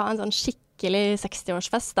vi skal ha en sånn skikkelig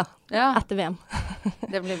 60-årsfest da, etter VM.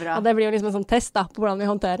 Det blir bra. Og det blir jo liksom en sånn test da, på hvordan vi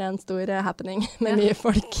håndterer en stor happening med mye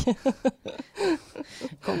folk.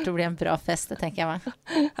 Kommer til å bli en bra fest, det tenker jeg meg.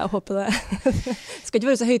 Jeg håper det. Det skal ikke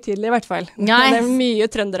være så høytidelig i hvert fall. Nei. Det er mye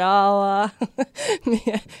trøndere og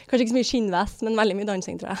kanskje ikke så mye skinnvest, men veldig mye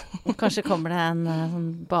dansing, tror jeg. Og kanskje kommer det en sånn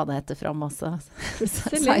badehette frem også.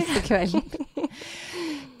 Seit på kvelden.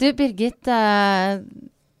 Du, Birgit,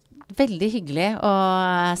 veldig hyggelig å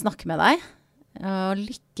snakke med deg. Og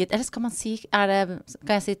eller skal man si, kan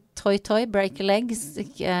jeg si toi, break a legs,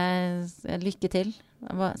 lykke til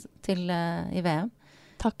i VM.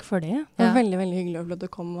 Takk for det. Det var veldig, veldig hyggelig å få lov til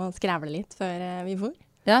å komme og skrevle litt før vi får.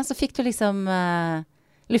 Ja, så fikk du liksom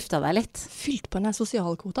lufta deg litt. Fylt på den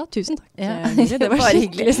sosialkvota, tusen takk. Ja. Det var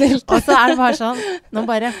skikkelig snilt. Og så er det bare sånn, nå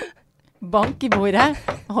bare bank i bordet.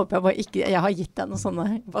 Jeg håper jeg bare ikke, jeg har gitt deg noen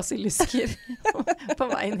sånne basilusker på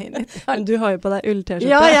veien inn hit. Men du har jo på deg ull-t-skjorte.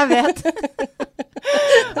 Ja, jeg vet.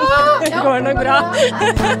 Det går nok bra.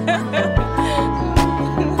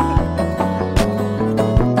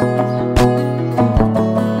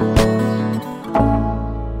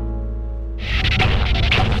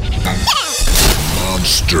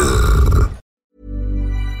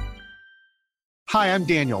 Hi, I'm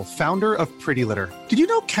Daniel, founder of Pretty Litter. Did you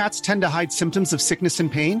know cats tend to hide symptoms of sickness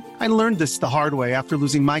and pain? I learned this the hard way after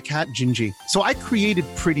losing my cat, Gingy. So I created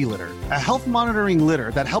Pretty Litter, a health monitoring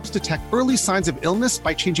litter that helps detect early signs of illness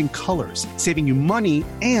by changing colors, saving you money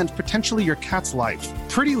and potentially your cat's life.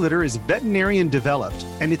 Pretty Litter is veterinarian developed,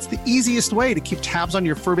 and it's the easiest way to keep tabs on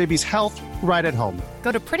your fur baby's health right at home.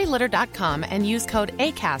 Go to prettylitter.com and use code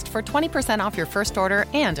ACAST for 20% off your first order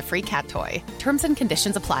and a free cat toy. Terms and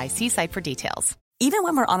conditions apply. See site for details. Even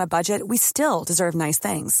when we're on a budget, we still deserve nice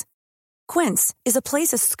things. Quince is a place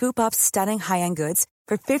to scoop up stunning high-end goods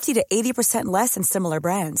for 50 to 80% less than similar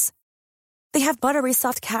brands. They have buttery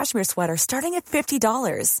soft cashmere sweaters starting at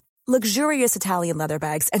 $50, luxurious Italian leather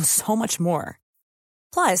bags, and so much more.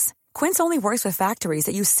 Plus, Quince only works with factories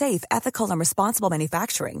that use safe, ethical, and responsible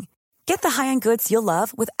manufacturing. Get the high-end goods you'll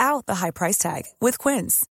love without the high price tag with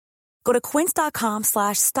Quince. Go to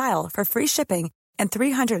quince.com/style for free shipping and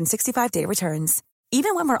 365-day returns.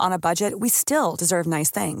 Even when we're on a budget, we still deserve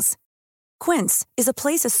nice things. Quince is a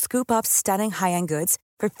place to scoop up stunning high-end goods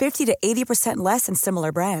for 50 to 80% less than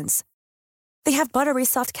similar brands. They have buttery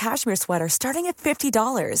soft cashmere sweaters starting at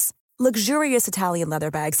 $50, luxurious Italian leather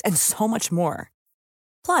bags, and so much more.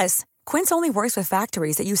 Plus, Quince only works with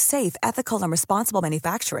factories that use safe, ethical, and responsible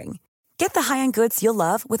manufacturing. Get the high-end goods you'll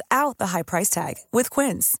love without the high price tag with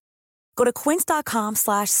Quince. Go to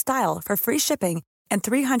quince.com/style for free shipping and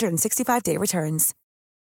 365-day returns.